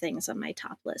bunch of things on my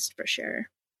top list for sure.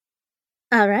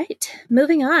 All right,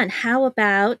 moving on. How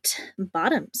about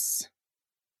bottoms?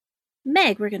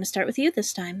 Meg, we're going to start with you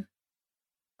this time.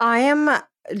 I am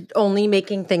only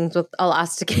making things with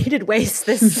elasticated waist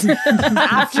this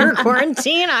after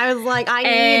quarantine. I was like, I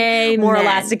need more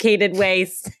elasticated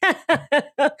waist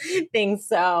things.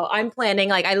 So I'm planning,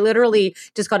 like I literally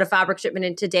just got a fabric shipment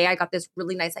in today. I got this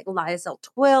really nice like lyocell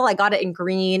twill. I got it in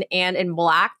green and in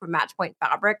black from Match Point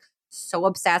Fabric. So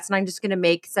obsessed. And I'm just going to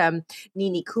make some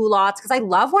Nini culottes because I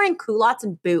love wearing culottes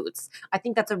and boots. I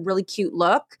think that's a really cute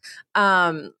look.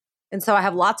 And so I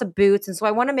have lots of boots. And so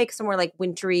I want to make some more like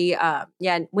wintry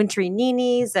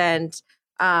Ninis. And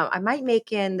I might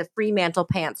make in the Fremantle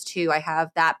pants too. I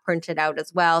have that printed out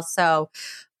as well. So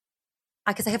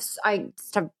because I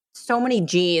just have so many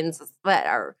jeans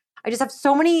I just have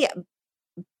so many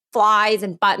flies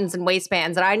and buttons and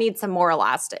waistbands that I need some more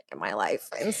elastic in my life.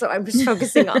 And so I'm just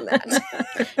focusing on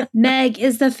that. Meg,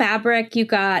 is the fabric you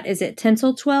got, is it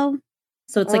Tinsel Twill?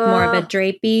 So it's like more of a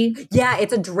drapey? Yeah,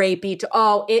 it's a drapey.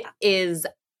 It is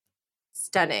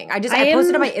stunning. I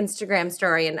posted on my Instagram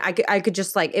story and I could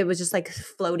just like, it was just like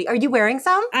floaty. Are you wearing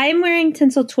some? I'm wearing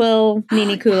Tinsel Twill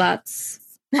Nini culottes.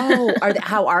 Oh,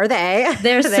 how are they?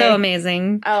 They're so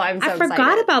amazing. Oh, I'm so I excited.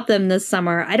 forgot about them this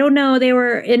summer. I don't know. They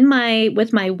were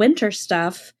with my winter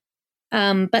stuff.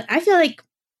 But I feel like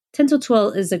Tinsel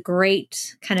Twill is a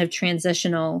great kind of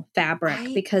transitional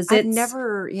fabric because I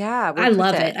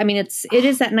love it. I mean, it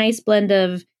is that nice blend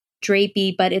of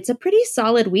drapey, but it's a pretty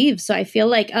solid weave. So I feel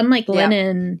like unlike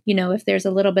linen, if there's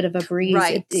a little bit of a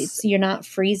breeze, you're not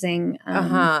freezing.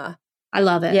 I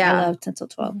love it. Yeah. I love Tinsel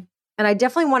Twill. And I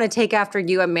definitely want to take after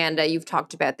you, Amanda. You've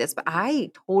talked about this, but I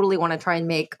totally want to try and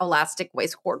make elastic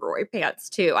waist corduroy pants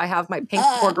too. I have my pink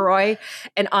corduroy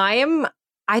and I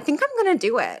think I'm going to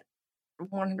do it.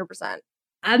 100%.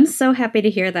 I'm so happy to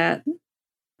hear that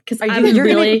because I'm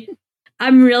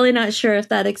really not sure if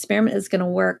that experiment is going to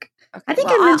work. Okay, I think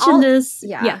I mentioned this.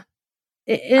 Yeah.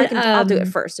 I'll do it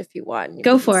first if you want.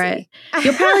 Go for it.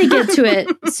 You'll probably get to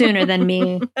it sooner than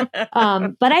me. But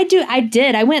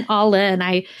I went all in.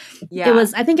 I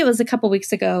think it was a couple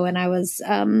weeks ago and I was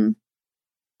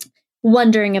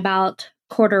wondering about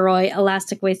corduroy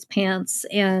elastic waist pants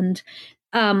and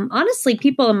honestly,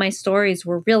 people in my stories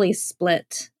were really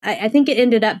split. I think it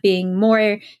ended up being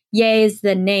more yays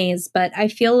than nays, but I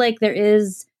feel like there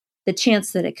is the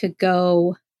chance that it could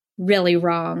go really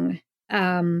wrong.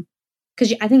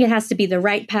 Because I think it has to be the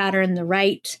right pattern, the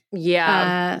right,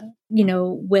 width,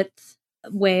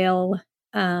 wale.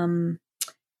 But I'm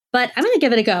going to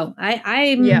give it a go.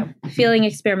 I'm feeling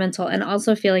experimental and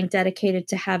also feeling dedicated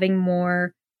to having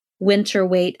more winter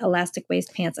weight elastic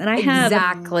waist pants. And I have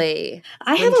a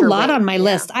lot on my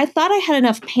list. I thought I had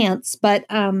enough pants, but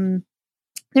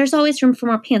there's always room for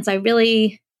more pants.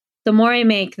 The more I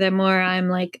make, the more I'm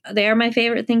like, they are my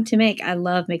favorite thing to make. I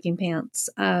love making pants.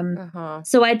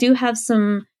 So I do have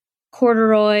some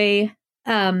corduroy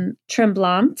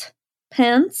tremblant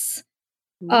pants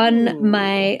on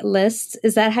my list.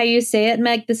 Is that how you say it,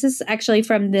 Meg? This is actually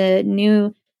from the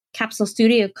new Capsule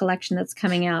Studio collection that's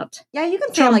coming out. Yeah, you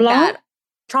can say it like that.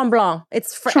 Tremblant.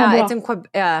 It's it's in Quebec.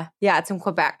 It's in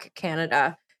Quebec,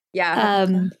 Canada. Yeah,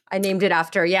 I named it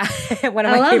after one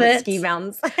of my favorite ski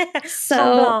mountains.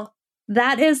 So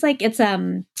that is like it's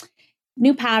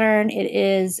new pattern. It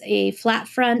is a flat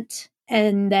front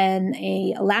and then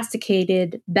a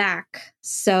elasticated back.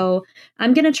 So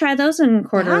I'm gonna try those in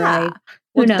corduroy. Yeah.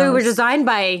 Who knows? They were designed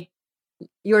by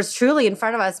yours truly in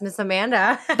front of us, Miss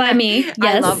Amanda. By me, yes.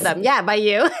 I love them. Yeah, by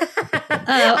you.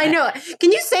 I know.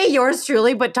 Can you say yours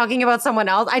truly, but talking about someone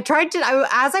else? I tried to,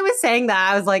 as I was saying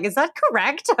that, I was like, is that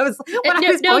correct?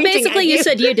 Basically you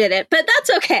said you did it, but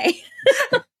that's okay.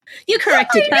 You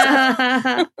corrected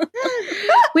me.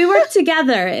 We worked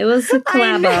together. It was a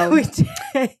collabo. We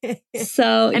did.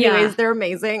 So, anyways, they're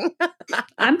amazing.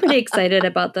 I'm pretty excited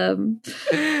about them.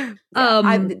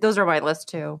 Those are my list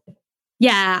too.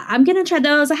 Yeah, I'm going to try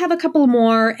those. I have a couple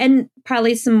more and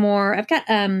probably some more. I've got,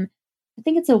 I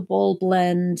think it's a wool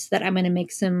blend that I'm going to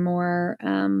make some more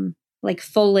like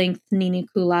full length Nini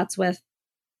culottes with.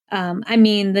 I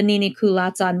mean, the Nini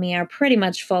culottes on me are pretty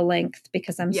much full length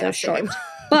because I'm so short.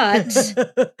 But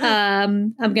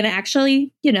I'm going to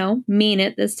actually, mean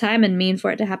it this time and mean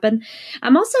for it to happen.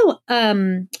 I'm also,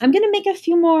 I'm going to make a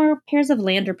few more pairs of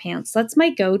Lander pants. That's my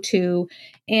go-to.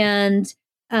 And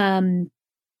my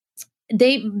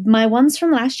ones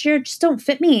from last year just don't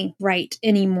fit me right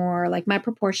anymore. Like my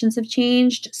proportions have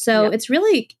changed. So it's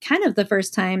really kind of the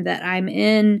first time that I'm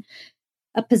in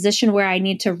a position where I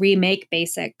need to remake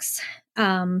basics.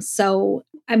 So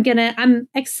I'm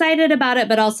excited about it,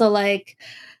 but also like,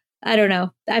 I don't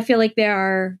know. I feel like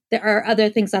there are other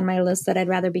things on my list that I'd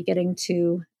rather be getting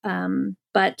to.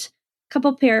 But a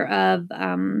couple pair of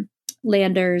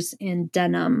Landers in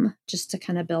denim just to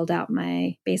kind of build out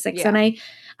my basics. And I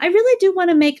really do want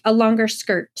to make a longer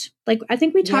skirt. Like I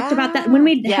think we talked about that when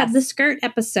we had the skirt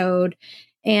episode,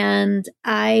 and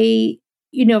I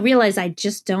realize I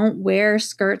just don't wear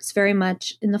skirts very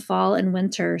much in the fall and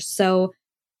winter. So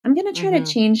I'm going to try to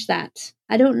change that.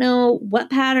 I don't know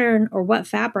what pattern or what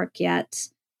fabric yet.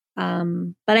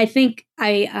 But I think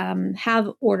I have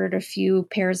ordered a few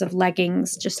pairs of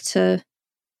leggings just to,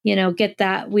 get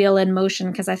that wheel in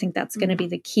motion. Cause I think that's going to be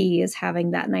the key, is having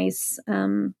that nice,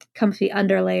 comfy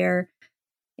underlayer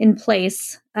in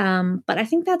place. But I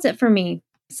think that's it for me.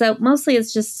 So mostly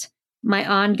it's just my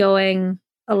ongoing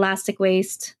elastic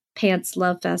waist pants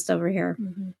love fest over here.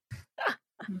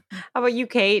 How about you,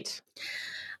 Kate?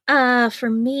 For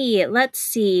me, let's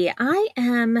see.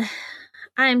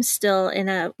 I'm still in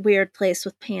a weird place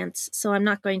with pants, so I'm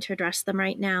not going to address them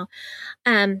right now.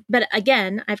 But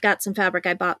again, I've got some fabric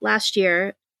I bought last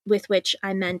year with which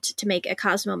I meant to make a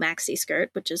Cosmo maxi skirt,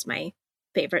 which is my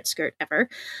favorite skirt ever.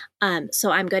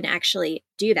 So I'm going to actually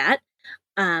do that,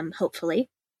 hopefully.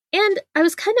 And I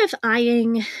was kind of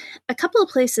eyeing a couple of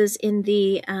places in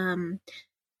the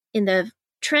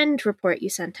trend report you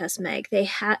sent us, Meg. They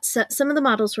had some of the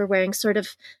models were wearing sort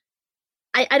of,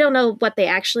 I don't know what they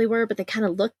actually were, but they kind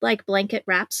of looked like blanket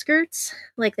wrap skirts.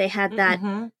 Like they had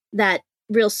that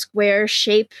real square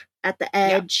shape at the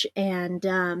edge. And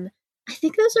I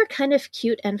think those are kind of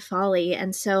cute and folly.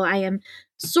 And so I am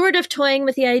sort of toying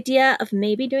with the idea of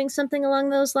maybe doing something along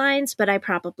those lines, but I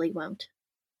probably won't.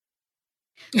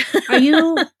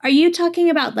 Are you talking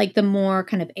about like the more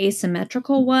kind of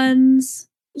asymmetrical ones?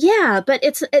 Yeah, but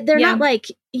they're not like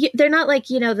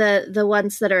the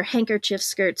ones that are handkerchief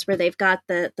skirts where they've got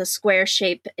the square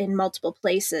shape in multiple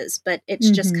places, but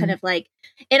it's just kind of like,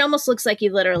 it almost looks like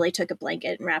you literally took a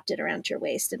blanket and wrapped it around your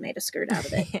waist and made a skirt out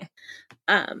of it.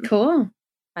 Cool.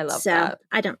 I love that.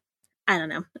 I don't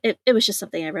know. It was just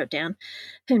something I wrote down.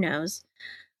 Who knows?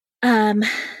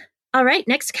 All right,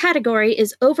 next category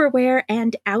is overwear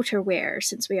and outerwear,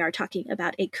 since we are talking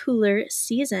about a cooler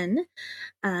season.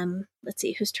 Let's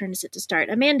see, whose turn is it to start?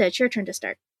 Amanda, it's your turn to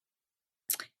start.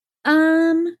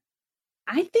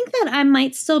 I think that I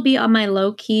might still be on my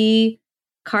low-key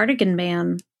cardigan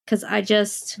ban, because I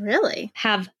just really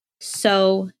have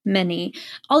so many.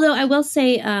 Although I will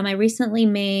say I recently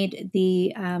made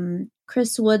the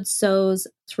Chris Wood Sews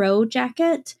throw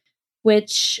jacket,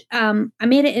 which I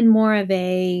made it in more of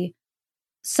a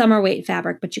summer weight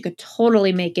fabric, but you could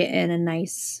totally make it in a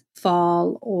nice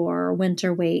fall or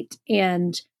winter weight.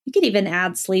 And you could even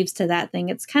add sleeves to that thing.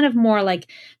 It's kind of more like,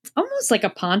 it's almost like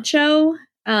a poncho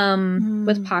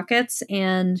with pockets.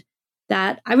 And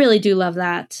that, I really do love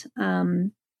that.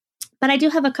 But I do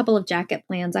have a couple of jacket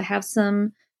plans. I have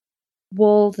some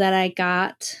wool that I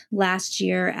got last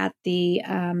year at the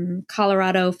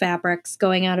Colorado Fabrics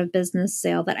going out of business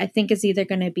sale that I think is either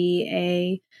going to be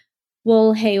a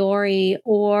wool Haori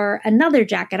or another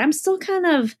jacket. I'm still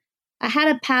I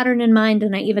had a pattern in mind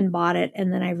and I even bought it.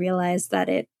 And then I realized that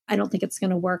I don't think it's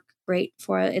going to work great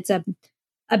for it. It's a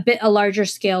larger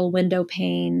scale window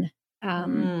pane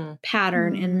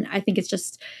pattern. And I think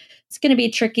it's going to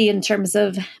be tricky in terms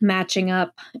of matching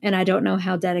up. And I don't know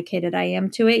how dedicated I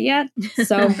am to it yet.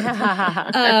 So,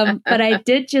 but I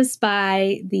did just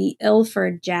buy the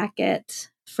Ilford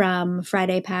jacket from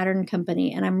Friday Pattern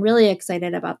Company. And I'm really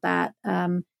excited about that.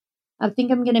 I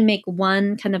think I'm going to make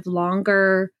one kind of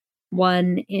longer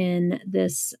one in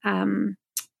this denim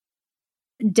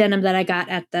that I got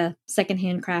at the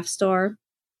secondhand craft store.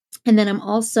 And then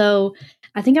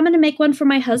I think I'm going to make one for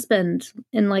my husband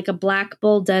in like a black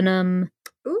bull denim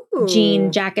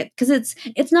jean jacket. Cause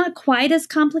it's not quite as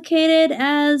complicated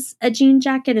as a jean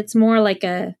jacket. It's more like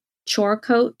a chore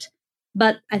coat,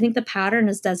 but I think the pattern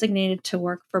is designated to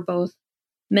work for both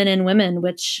men and women,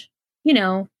 which,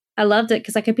 I loved it.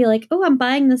 Cause I could be like, oh, I'm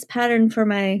buying this pattern for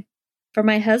my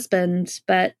husband,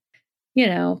 but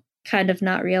kind of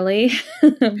not really.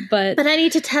 but I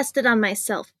need to test it on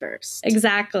myself first.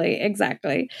 Exactly.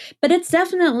 But it's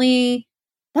definitely,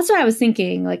 that's what I was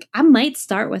thinking. Like I might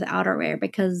start with outerwear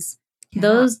because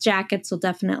those jackets will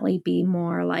definitely be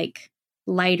more like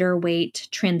lighter weight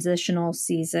transitional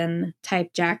season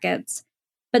type jackets.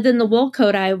 But then the wool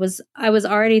coat, I was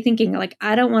already thinking like,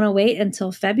 I don't want to wait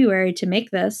until February to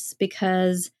make this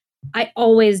because I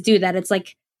always do that. It's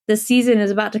like, the season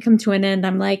is about to come to an end.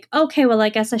 I'm like, okay, well, I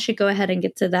guess I should go ahead and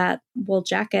get to that wool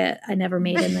jacket I never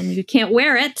made, and then you can't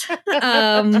wear it.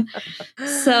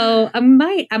 So I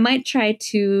might try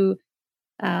to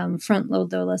front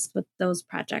load the list with those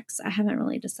projects. I haven't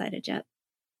really decided yet.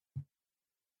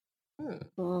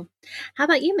 Cool. How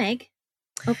about you, Meg?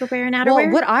 Overwear and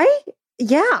outerwear? Well,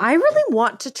 I really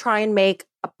want to try and make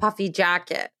a puffy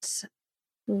jacket.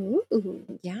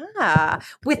 Ooh. Yeah,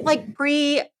 with like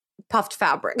puffed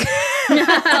fabric.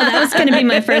 That was going to be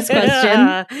my first question.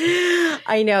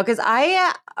 I know, because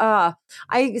I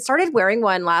started wearing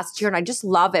one last year and I just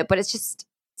love it, but it's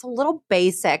a little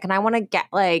basic, and I want to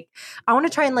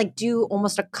try and do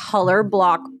almost a color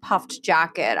block puffed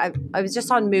jacket. I was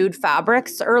just on Mood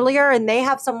Fabrics earlier, and they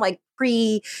have some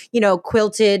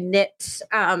quilted knit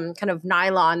kind of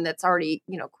nylon that's already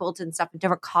quilted and stuff in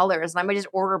different colors, and I might just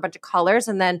order a bunch of colors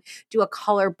and then do a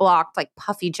color blocked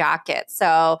puffy jacket.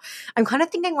 So I'm kind of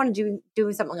thinking I want to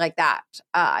do something like that.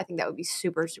 I think that would be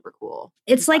super, super cool.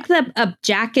 It's like a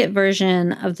jacket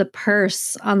version of the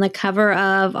purse on the cover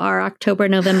of our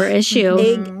October-November issue.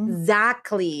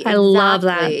 Exactly. I love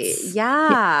that.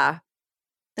 Yeah.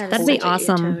 That'd be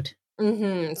awesome.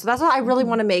 Mm-hmm. So that's what I really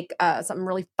want to make something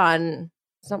really fun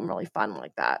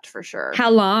like that for sure. How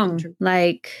long?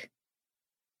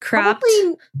 Cropped?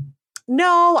 Probably,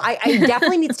 no, I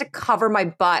definitely needs to cover my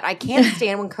butt. I can't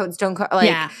stand when coats don't for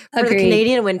the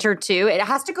Canadian winter too. It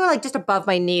has to go just above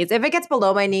my knees. If it gets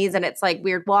below my knees and it's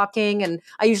weird walking, and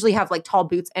I usually have tall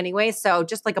boots anyway, so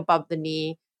just above the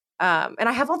knee. And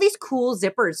I have all these cool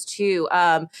zippers too.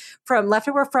 From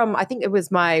leftover from I think it was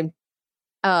my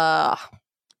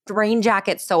rain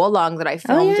jacket sew along that I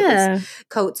filmed. It was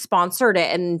Coat sponsored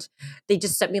it, and they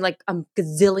just sent me a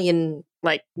gazillion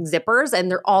zippers,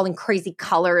 and they're all in crazy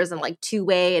colors and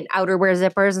two-way and outerwear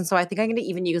zippers. And so I think I'm going to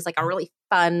even use a really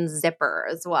fun zipper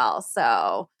as well.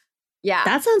 So yeah,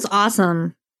 that sounds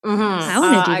awesome. Mm-hmm. I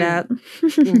want to do that.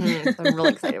 So I'm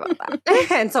really excited about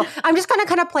that. And so I'm just kind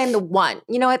of plan the one.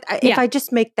 If I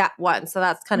just make that one, so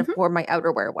that's kind of for my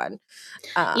outerwear one.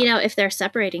 If they're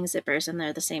separating zippers and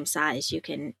they're the same size, you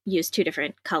can use 2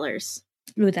 different colors.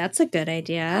 Ooh, that's a good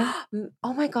idea.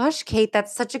 Oh my gosh, Kate,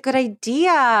 that's such a good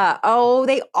idea. Oh,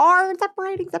 they are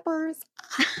separating zippers.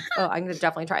 Oh, I'm going to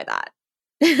definitely try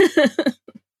that.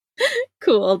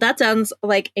 Cool. That sounds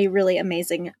like a really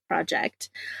amazing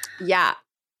project. Yeah.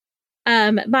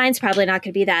 Mine's probably not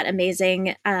going to be that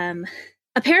amazing.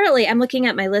 Apparently, I'm looking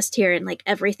at my list here, and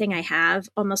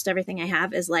almost everything I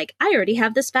have is I already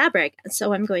have this fabric,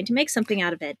 so I'm going to make something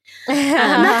out of it.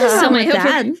 Not so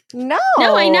bad. No,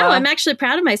 I know. I'm actually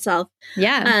proud of myself.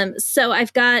 Yeah. So I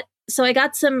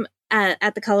got some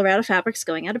at the Colorado Fabrics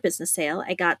going out of business sale.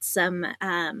 I got some.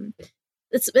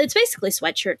 It's basically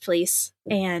sweatshirt fleece,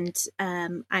 and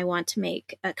I want to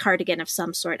make a cardigan of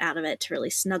some sort out of it to really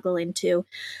snuggle into.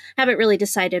 Haven't really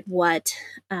decided what.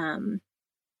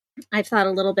 I've thought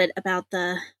a little bit about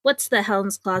what's the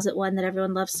Helen's Closet one that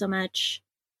everyone loves so much?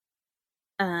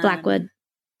 Blackwood.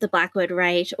 The Blackwood,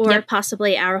 right? Or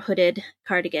possibly our hooded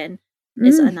cardigan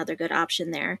is another good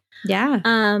option there. Yeah.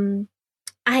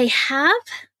 I have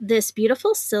this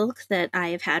beautiful silk that I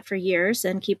have had for years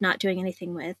and keep not doing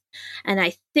anything with. And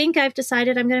I think I've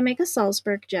decided I'm going to make a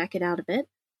Salzburg jacket out of it,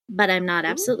 but I'm not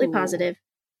absolutely positive.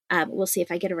 We'll see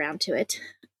if I get around to it.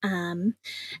 And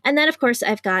then, of course,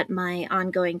 I've got my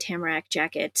ongoing Tamarack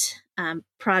jacket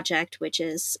project, which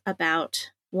is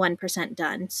about 1%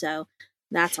 done. So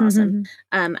that's awesome.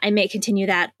 I may continue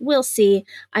that. We'll see.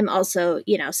 I'm also,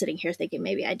 sitting here thinking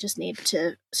maybe I just need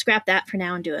to scrap that for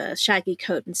now and do a shaggy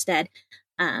coat instead.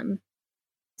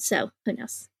 So who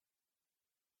knows?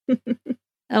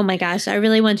 Oh my gosh. I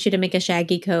really want you to make a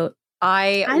shaggy coat.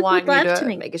 I want you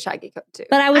to make a shaggy coat too.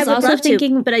 But I was also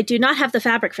thinking, but I do not have the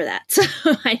fabric for that. So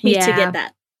I need to get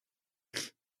that.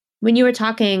 When you were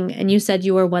talking and you said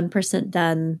you were 1%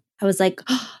 done, I was like,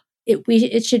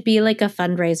 it should be like a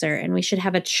fundraiser and we should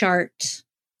have a chart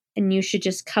and you should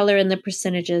just color in the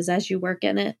percentages as you work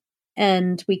in it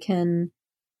and we can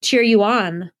cheer you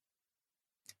on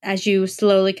as you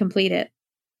slowly complete it.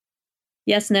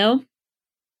 Yes, no?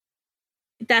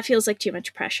 That feels like too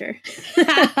much pressure.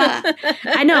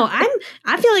 I know.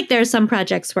 I feel like there are some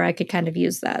projects where I could kind of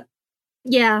use that.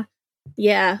 Yeah.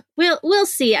 We'll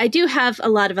see. I do have a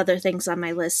lot of other things on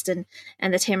my list and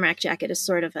the Tamarack jacket is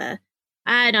sort of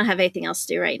I don't have anything else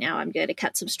to do right now. I'm going to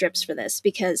cut some strips for this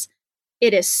because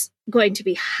it is going to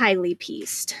be highly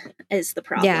pieced is the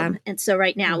problem. Yeah. And so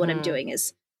right now what I'm doing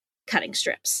is cutting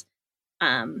strips.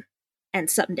 And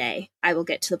someday I will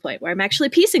get to the point where I'm actually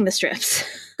piecing the strips.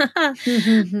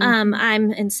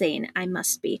 I'm insane. I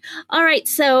must be. All right.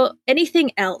 So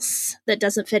anything else that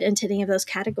doesn't fit into any of those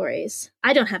categories?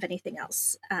 I don't have anything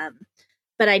else.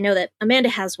 But I know that Amanda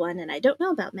has one and I don't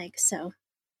know about Meg. So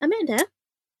Amanda.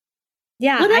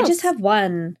 Yeah, I just have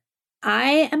one.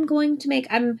 I'm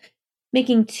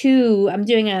making two. I'm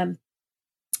doing a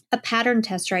pattern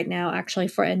test right now, actually,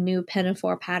 for a new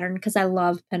pinafore pattern because I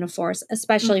love pinafores,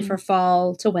 especially for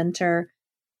fall to winter.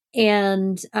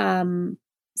 And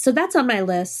so that's on my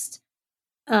list.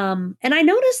 And I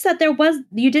noticed that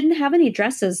you didn't have any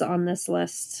dresses on this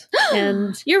list.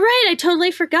 And you're right. I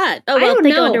totally forgot. Oh, well,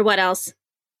 they go under what else?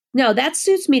 No, that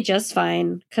suits me just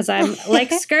fine because I'm like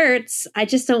skirts. I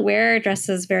just don't wear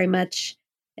dresses very much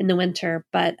in the winter.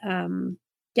 But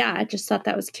yeah, I just thought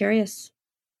that was curious.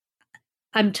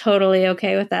 I'm totally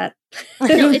okay with that.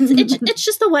 No, it's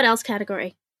just the what else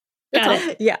category. That's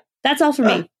all. Yeah, that's all for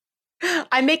me.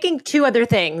 I'm making two other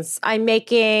things. I'm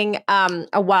making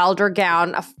a Wilder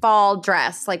gown, a fall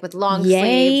dress, like with long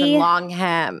sleeves and long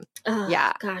hem. Oh,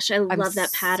 yeah, gosh, I love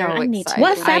that pattern. So I need to.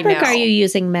 What fabric are you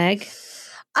using, Meg?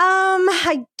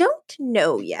 I don't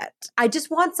know yet. I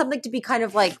just want something to be kind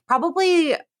of like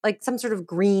probably like some sort of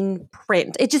green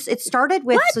print. It started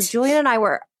with so Julian and I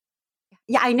were.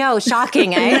 Yeah, I know.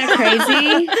 Shocking, eh? Isn't that crazy?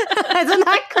 Isn't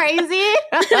that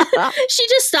crazy? She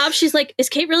just stopped. She's like, is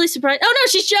Kate really surprised? Oh, no,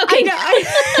 she's joking.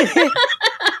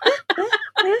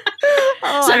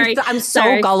 Sorry. I'm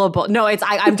so gullible. No,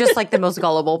 I'm just like the most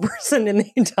gullible person in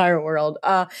the entire world.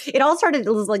 It all started,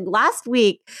 it was like last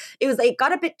week. It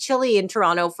got a bit chilly in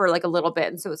Toronto for like a little bit.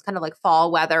 And so it was kind of like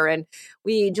fall weather. And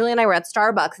Julie and I were at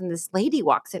Starbucks and this lady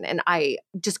walks in and I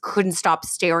just couldn't stop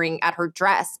staring at her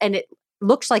dress. And it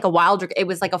looked like a Wilder. It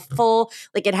was like a full,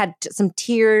 like it had some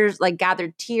tears, like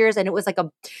gathered tears. And it was like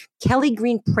a Kelly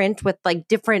green print with like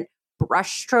different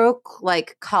brushstroke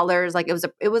like colors. Like it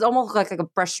was almost like a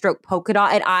brushstroke polka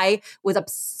dot. And I was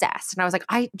obsessed. And I was like,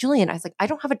 Julian, I was like, I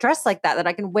don't have a dress like that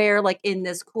I can wear like in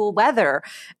this cool weather.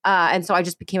 And so I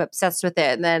just became obsessed with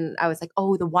it. And then I was like,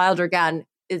 oh, the Wilder gown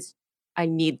I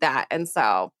need that. And so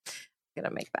I'm going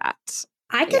to make that.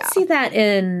 I could see that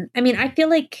I feel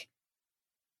like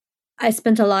I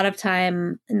spent a lot of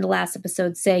time in the last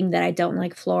episode saying that I don't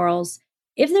like florals.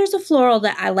 If there's a floral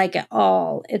that I like at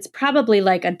all, it's probably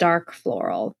like a dark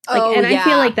floral. I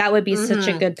feel like that would be such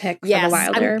a good pick for the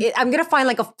Wilder. I'm going to find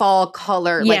like a fall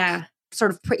color. Like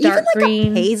sort of even like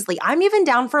green. A paisley. I'm even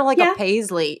down for like a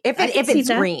paisley if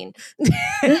it's green.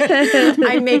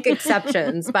 I make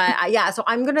exceptions. But so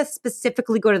I'm going to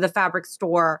specifically go to the fabric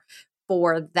store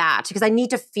for that because I need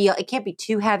to feel it can't be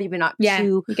too heavy but not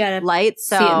too light.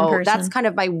 So that's kind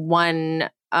of my one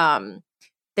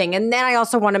thing. And then I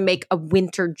also want to make a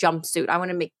winter jumpsuit. I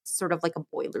want to make sort of like a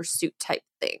boiler suit type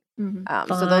thing.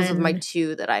 So those are my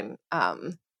two that I'm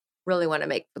really want to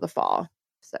make for the fall.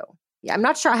 So yeah, I'm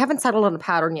not sure. I haven't settled on a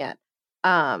pattern yet.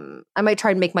 I might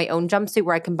try and make my own jumpsuit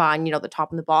where I combine, the top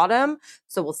and the bottom.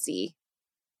 So we'll see.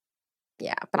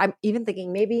 Yeah, but I'm even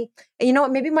thinking maybe, you know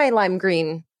what, maybe my lime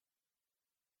green.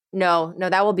 No,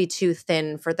 that will be too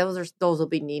thin for those will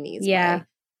be Nini's. Yeah.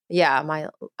 My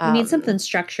you need something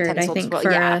structured, I think, for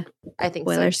a I think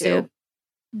boiler so too. suit.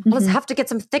 Let's have to get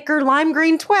some thicker lime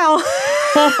green twill.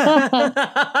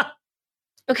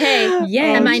 Okay.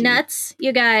 Yay. Am I nuts,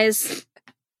 you guys?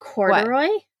 Corduroy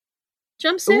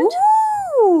jumpsuit?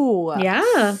 Ooh.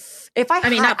 Yeah. If I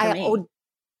mean, had, not for me.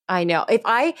 I know. If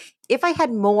I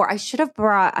had more, I should have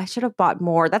bought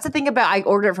more. That's the thing about, I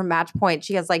ordered it from Matchpoint.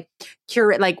 She has like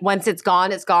curate, like once it's gone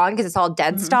because it's all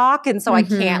dead stock. And so I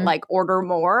can't like order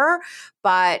more.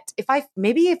 But if I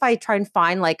try and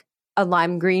find like a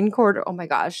lime green corduroy, oh my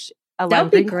gosh, a lime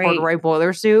green corduroy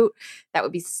boiler suit, that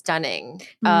would be stunning.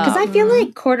 Because I feel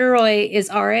like corduroy is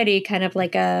already kind of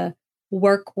like a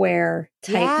workwear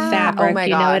type fabric. Oh my it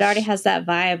gosh. already has that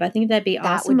vibe. I think that'd be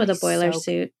awesome with a boiler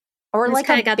suit. Or It's like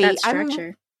kind of got that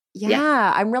structure.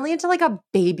 I'm really into like a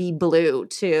baby blue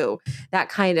too. That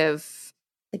kind of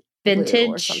like vintage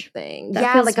or something.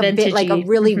 That like vintagey. a bit like a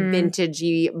really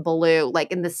vintagey blue,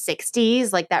 like in the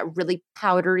 60s, like that really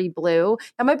powdery blue.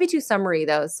 That might be too summery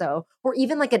though. So, or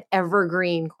even like an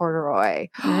evergreen corduroy.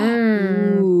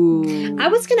 Ooh. I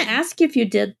was gonna ask you if you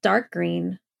did dark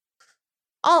green.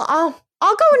 I'll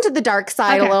go into the dark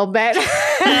side a little bit.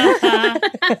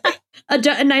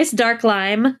 A nice dark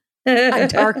lime. A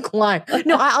dark lime.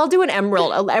 No, I'll do an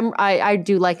emerald. I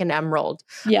do like an emerald.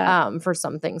 Yeah. For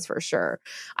some things for sure.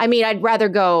 I mean, I'd rather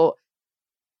go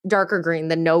darker green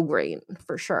than no green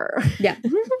for sure. Yeah.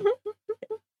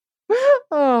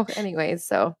 Anyways,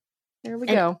 so there we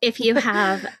go. If you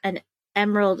have an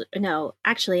emerald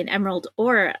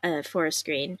or a forest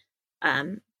green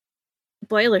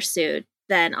boiler suit,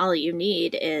 then all you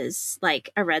need is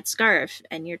like a red scarf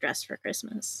and you're dressed for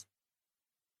Christmas.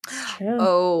 True.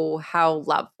 Oh, how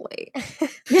lovely.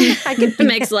 I could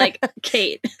mix like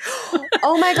Kate.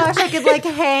 Oh my gosh, I could like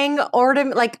hang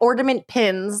ornament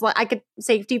pins. Like I could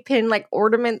safety pin like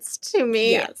ornaments to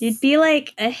me. Yes. You'd be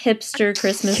like a hipster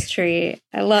Christmas tree.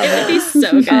 I love it. It would be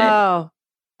so good.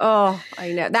 Oh,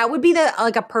 I know. That would be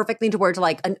like a perfect thing to wear to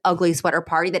like an ugly sweater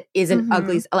party that isn't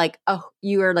ugly. Like,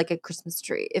 you are like a Christmas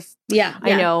tree. I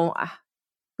know.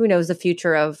 Who knows the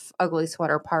future of ugly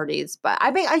sweater parties? But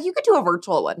I mean, you could do a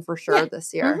virtual one for sure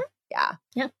this year. Yeah.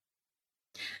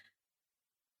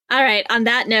 All right. On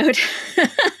that note,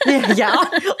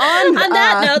 On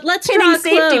that note, let's draw a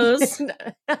close.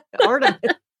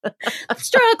 Let's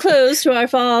draw a close to our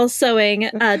fall sewing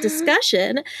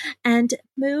discussion and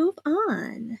move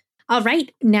on. All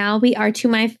right, now we are to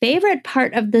my favorite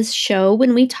part of this show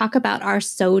when we talk about our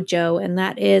Sojo, and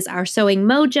that is our sewing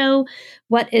mojo.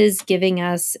 What is giving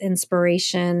us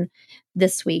inspiration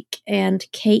this week? And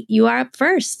Kate, you are up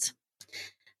first.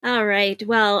 All right.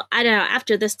 Well, I don't know.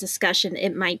 After this discussion,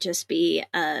 it might just be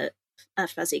a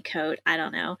fuzzy coat. I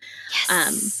don't know.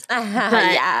 Yes.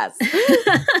 Yes.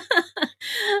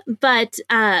 But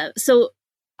so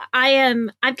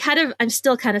I'm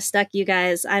still kind of stuck, you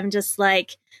guys. I'm just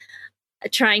like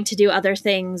trying to do other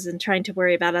things and trying to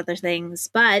worry about other things.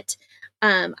 But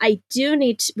I do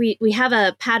need to, we have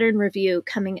a pattern review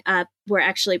coming up. We're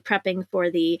actually prepping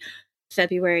for the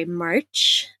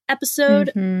February-March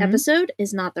episode. Episode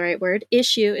is not the right word.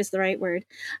 Issue is the right word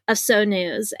of Sew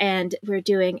News. And we're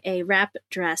doing a wrap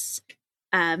dress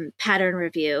pattern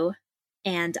review.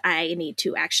 And I need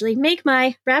to actually make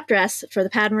my wrap dress for the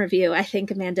pattern review. I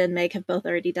think Amanda and Meg have both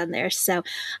already done theirs. So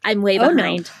I'm way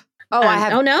behind. Oh, I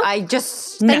have. Oh no!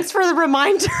 Thanks for the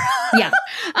reminder. Yeah.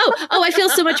 Oh, I feel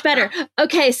so much better.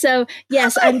 Okay, so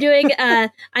yes, I'm doing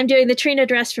the Trina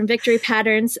dress from Victory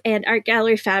Patterns, and Art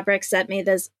Gallery Fabrics sent me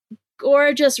this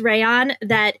gorgeous rayon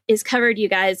that is covered, you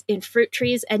guys, in fruit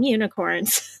trees and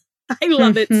unicorns. I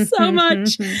love it so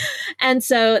much, and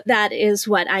so that is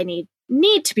what I need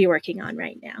to be working on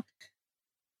right now.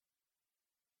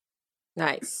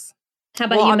 Nice. How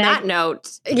about you, on Meg? that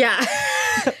note,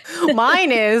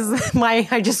 mine is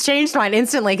I just changed mine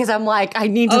instantly because I'm like, I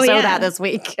need to sew that this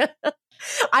week.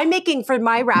 I'm making for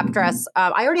my wrap dress.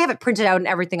 I already have it printed out and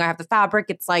everything. I have the fabric.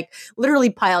 It's like literally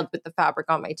piled with the fabric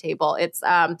on my table. It's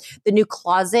the new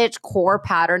Closet Core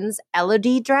Patterns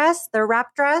Elodie dress, their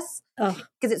wrap dress.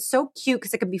 Because it's so cute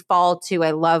because it can be fall too.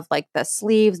 I love like the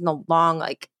sleeves and the long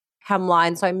like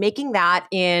hemline. So I'm making that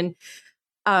in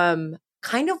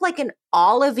kind of like an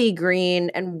olivey green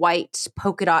and white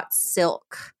polka dot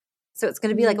silk. So it's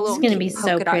going to be like a little polka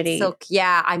so pretty. Silk.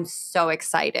 Yeah, I'm so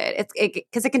excited. It's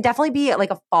because it can definitely be like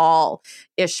a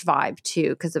fall-ish vibe too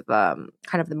because of kind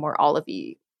of the more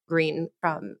olivey green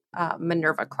from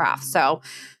Minerva Craft. So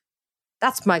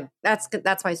that's my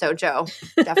Sojo,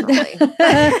 definitely.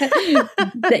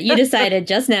 That you decided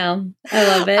just now. I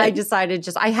love it. I decided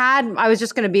I was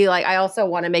just going to be like, I also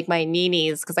want to make my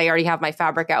Ninis because I already have my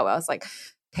fabric out. I was like,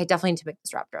 okay, definitely need to make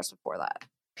this wrap dress before that.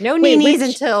 No Ninis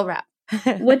until wrap.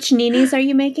 Which Ninis are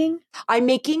you making? I'm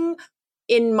making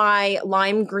in my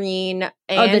lime green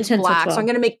and black. Twill. So I'm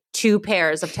going to make 2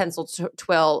 pairs of Tencel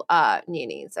Twill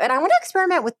Neonies. And I want to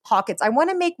experiment with pockets. I want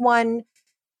to make one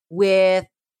with,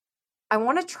 I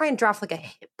want to try and draft like a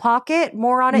hip pocket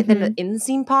more on it than an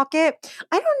inseam pocket.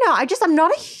 I don't know. I'm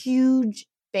not a huge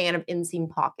fan of inseam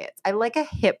pockets. I like a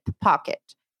hip pocket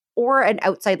or an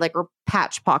outside like or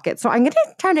patch pocket. So I'm going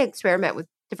to try to experiment with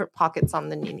different pockets on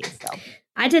the Neonies though.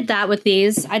 I did that with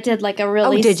these. I did like a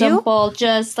really simple,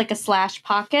 just like a slash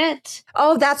pocket.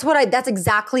 Oh, that's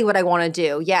exactly what I want to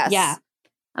do. Yes. Yeah.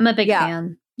 I'm a big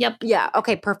fan. Yep. Yeah.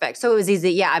 Okay, perfect. So it was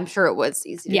easy. Yeah, I'm sure it was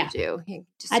easy to do.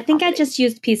 I think I just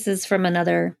used pieces from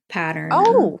another pattern.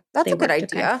 Oh, that's a good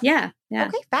idea. Okay. Yeah.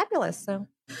 Okay, fabulous. So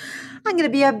I'm going to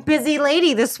be a busy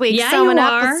lady this week sewing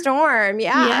up the storm.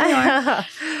 Yeah you are.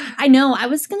 I know. I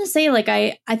was going to say, like,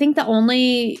 I think the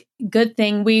only good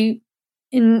thing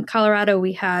in Colorado,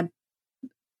 we had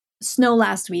snow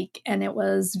last week and it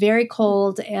was very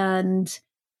cold and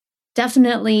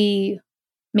definitely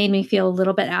made me feel a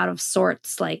little bit out of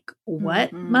sorts. Like,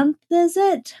 what month is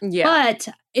it? Yeah. But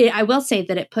I will say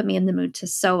that it put me in the mood to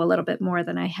sew a little bit more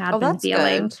than I had been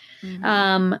feeling.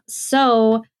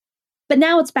 But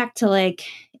now it's back to like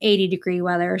 80-degree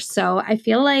weather. So I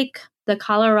feel like the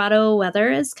Colorado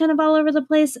weather is kind of all over the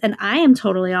place and I am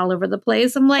totally all over the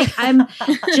place. I'm like, I'm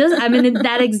in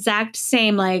that exact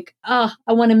same, like, I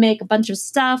want to make a bunch of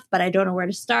stuff, but I don't know where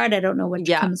to start. I don't know which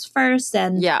comes first.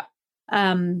 And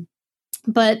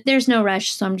but there's no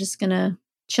rush. So I'm just going to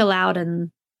chill out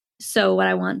and sew what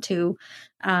I want to.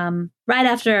 Right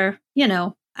after,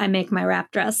 I make my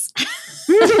wrap dress.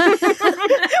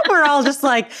 We're all just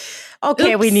like,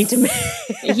 okay, we need to make.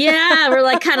 Yeah, we're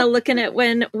like kind of looking at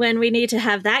when we need to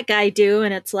have that guy do,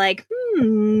 and it's like,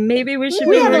 maybe we should.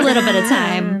 We have a little bit of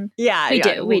time. Yeah,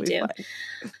 we do.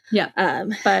 Yeah,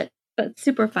 but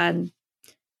super fun.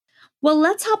 Well,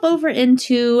 let's hop over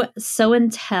into Sew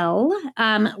and Tell.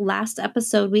 Last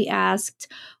episode, we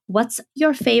asked, what's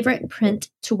your favorite print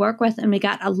to work with? And we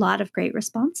got a lot of great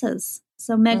responses.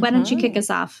 So, Meg, why don't you kick us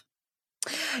off?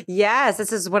 Yes,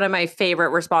 this is one of my favorite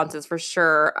responses for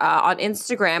sure. On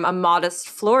Instagram, a modest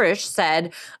flourish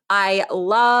said, I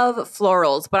love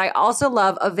florals, but I also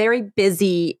love a very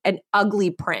busy and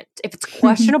ugly print. If it's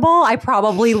questionable, I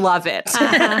probably love it.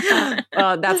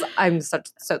 I'm so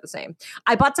the same.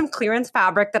 I bought some clearance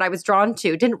fabric that I was drawn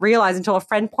to. Didn't realize until a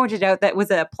friend pointed out that it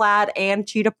was a plaid and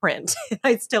cheetah print.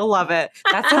 I still love it.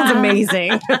 That sounds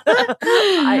amazing.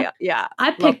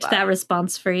 I picked that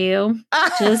response for you.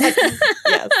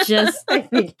 Just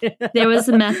there was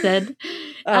a method.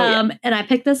 And I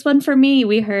picked this one for me.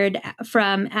 We heard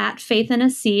from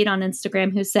 @faithinAseed on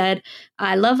Instagram who said,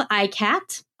 I love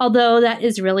iCat, although that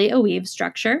is really a weave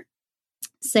structure.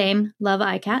 Same, love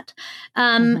iCat.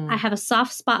 I have a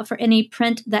soft spot for any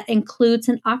print that includes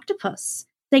an octopus.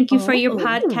 Thank you for your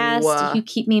podcast. You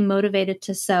keep me motivated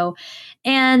to sew.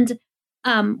 And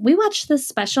we watched this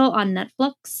special on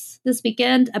Netflix this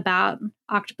weekend about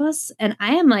octopus, and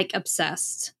I am like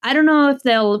obsessed. I don't know if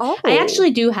I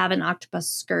actually do have an octopus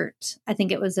skirt. I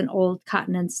think it was an old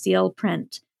cotton and steel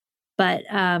print, but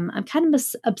I'm kind of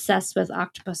obsessed with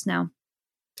octopus now.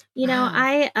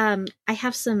 I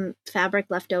have some fabric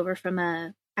left over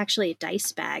from actually a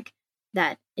dice bag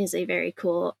that is a very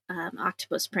cool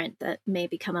octopus print that may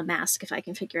become a mask if I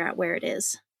can figure out where it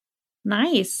is.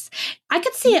 Nice. I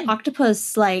could see an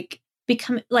octopus like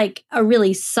become like a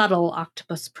really subtle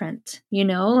octopus print,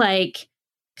 like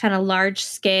kind of large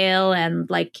scale, and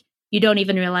like you don't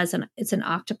even realize it's an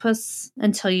octopus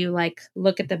until you like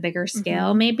look at the bigger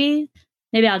scale. Maybe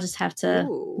I'll just have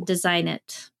to design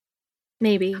it.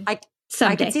 Maybe I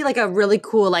could see like a really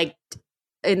cool like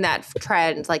in that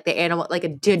trend, like the animal, like a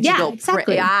digital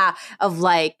print, of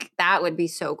like that would be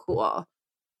so cool.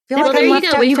 Well, there you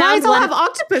go. You guys all have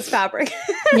octopus fabric.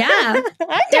 Yeah.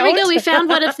 There we go. We found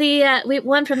one of the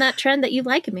one from that trend that you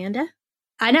like, Amanda.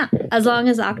 I know. As long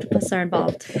as octopus are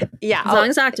involved. Yeah. As long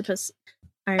as octopus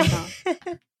are involved.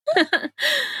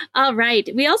 All right.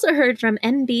 We also heard from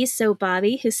NB So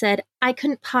Bobby, who said, I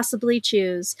couldn't possibly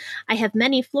choose. I have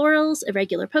many florals,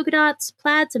 irregular polka dots,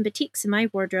 plaids, and batiks in my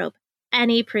wardrobe.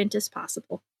 Any print is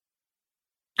possible.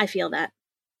 I feel that.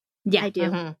 Yeah. I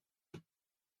do.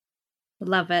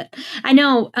 Love it. I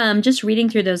know, just reading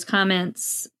through those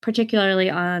comments, particularly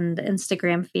on the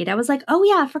Instagram feed, I was like, oh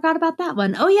yeah, I forgot about that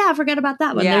one. Oh yeah, I forgot about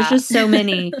that one. Yeah. There's just so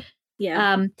many.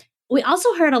 Yeah. We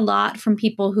also heard a lot from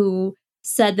people who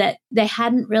said that they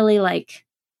hadn't really like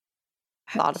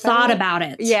thought about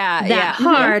it that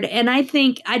hard. And I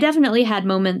think I definitely had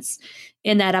moments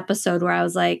in that episode where I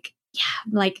was like,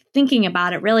 like thinking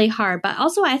about it really hard. But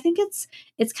also I think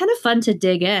it's kind of fun to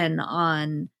dig in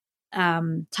on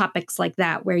topics like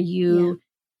that where you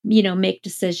make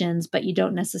decisions, but you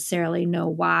don't necessarily know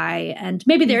why. And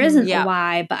maybe there isn't a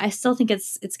why, but I still think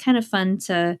it's kind of fun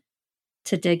to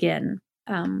dig in.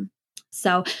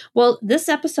 This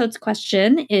episode's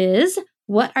question is,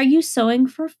 what are you sewing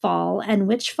for fall, and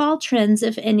which fall trends,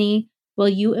 if any, will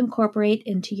you incorporate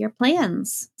into your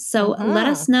plans? So let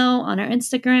us know on our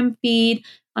Instagram feed,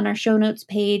 on our show notes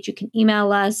page. You can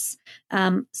email us.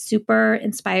 Super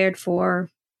inspired for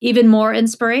even more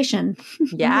inspiration.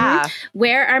 Yeah.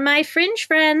 Where are my fringe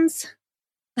friends?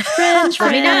 Fringe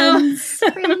friends.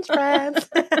 Fringe friends.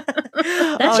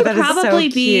 That should probably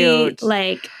be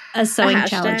like a sewing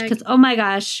challenge, because oh my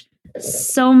gosh,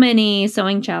 so many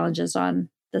sewing challenges on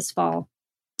this fall.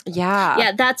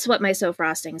 Yeah, that's what my sew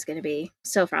frosting is going to be.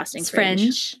 Sew frosting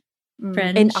fringe.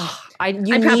 Fringe. And I'm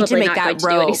probably to make that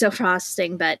row. Do any sew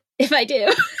frosting, but if I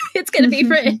do, it's going to be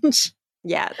fringe.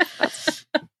 Yeah.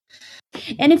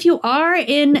 And if you are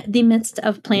in the midst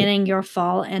of planning your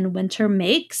fall and winter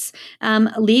makes,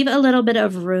 leave a little bit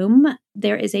of room.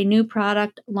 There is a new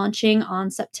product launching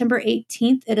on September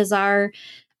 18th. It is our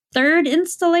third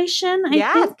installation,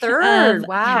 I think, third. Of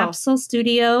Wow. Capsule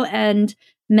Studio. And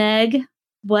Meg,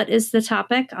 what is the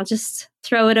topic? I'll just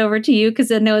throw it over to you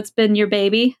because I know it's been your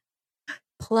baby.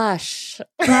 Plush.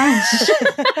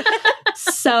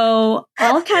 So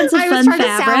all kinds of fun fabrics.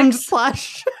 To sound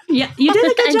plush. Yeah, you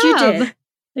did a good job. You did.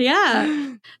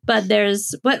 Yeah. But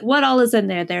there's what all is in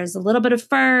there? There's a little bit of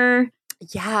fur.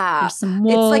 Yeah. There's some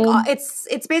wool. It's like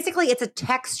it's basically a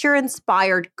texture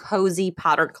inspired cozy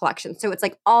pattern collection. So it's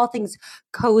like all things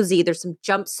cozy. There's some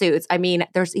jumpsuits. I mean,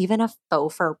 there's even a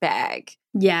faux fur bag.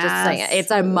 Yeah. Just saying it.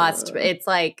 It's a must. It's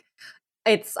like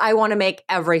I want to make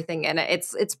everything in it.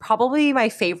 It's probably my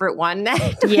favorite one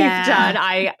that we've done.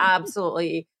 I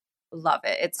absolutely love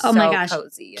it. It's so my gosh.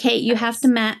 cozy. Kate, you have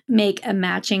to make a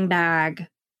matching bag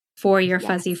for your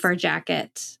fuzzy fur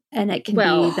jacket. And it can be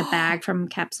the bag from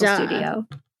Capsule Studio.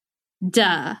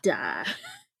 Duh.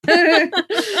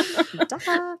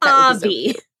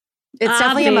 Obby. It's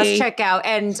definitely a must check out.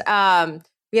 And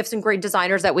we have some great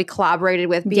designers that we collaborated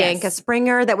with. Bianca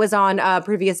Springer, that was on a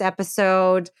previous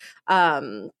episode,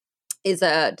 is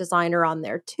a designer on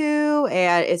there too.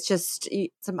 And it's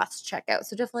a must check out.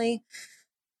 So definitely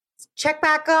check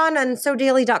back on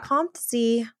sewdaily.com to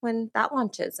see when that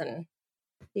launches and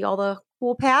see all the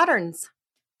cool patterns.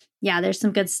 Yeah, there's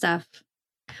some good stuff.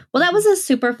 Well, that was a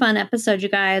super fun episode, you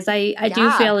guys. I do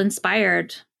feel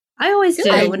inspired. I always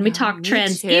do when we talk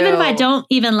trends, even if I don't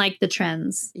even like the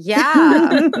trends.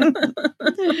 Yeah.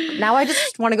 Now I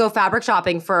just want to go fabric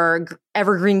shopping for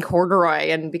evergreen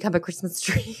corduroy and become a Christmas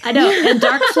tree. I know. And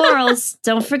dark florals.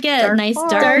 Don't forget. Dark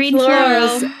green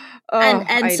florals.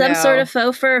 And some sort of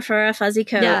faux fur for a fuzzy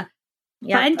coat. Yeah.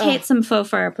 Find Kate some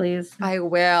faux fur, please. I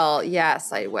will.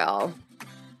 Yes, I will.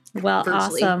 Well,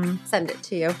 virtually awesome. Send it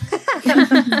to you.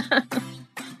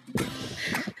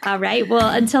 All right. Well,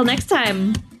 until next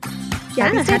time.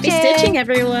 Yeah, happy stitching,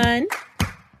 everyone.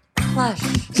 Plush.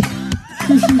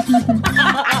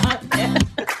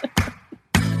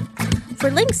 For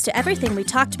links to everything we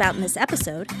talked about in this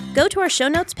episode, go to our show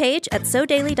notes page at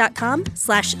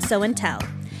sewdaily.com/sewandtell.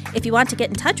 If you want to get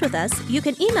in touch with us, you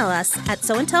can email us at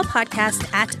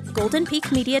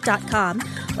sewandtellpodcast@goldenpeakmedia.com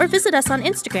or visit us on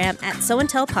Instagram at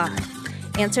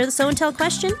sewandtellpod. Answer the Sew and Tell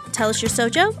question, tell us your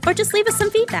sojo, or just leave us some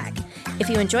feedback. If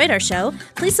you enjoyed our show,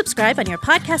 please subscribe on your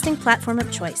podcasting platform of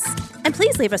choice. And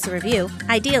please leave us a review,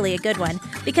 ideally a good one,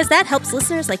 because that helps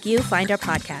listeners like you find our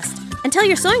podcast. And tell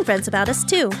your sewing friends about us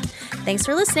too. Thanks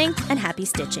for listening, and happy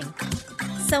stitching.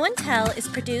 Sew and Tell is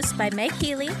produced by Meg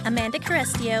Healy, Amanda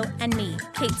Carestio, and me,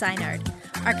 Kate Zeinard.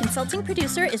 Our consulting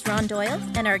producer is Ron Doyle,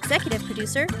 and our executive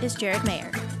producer is Jared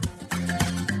Mayer.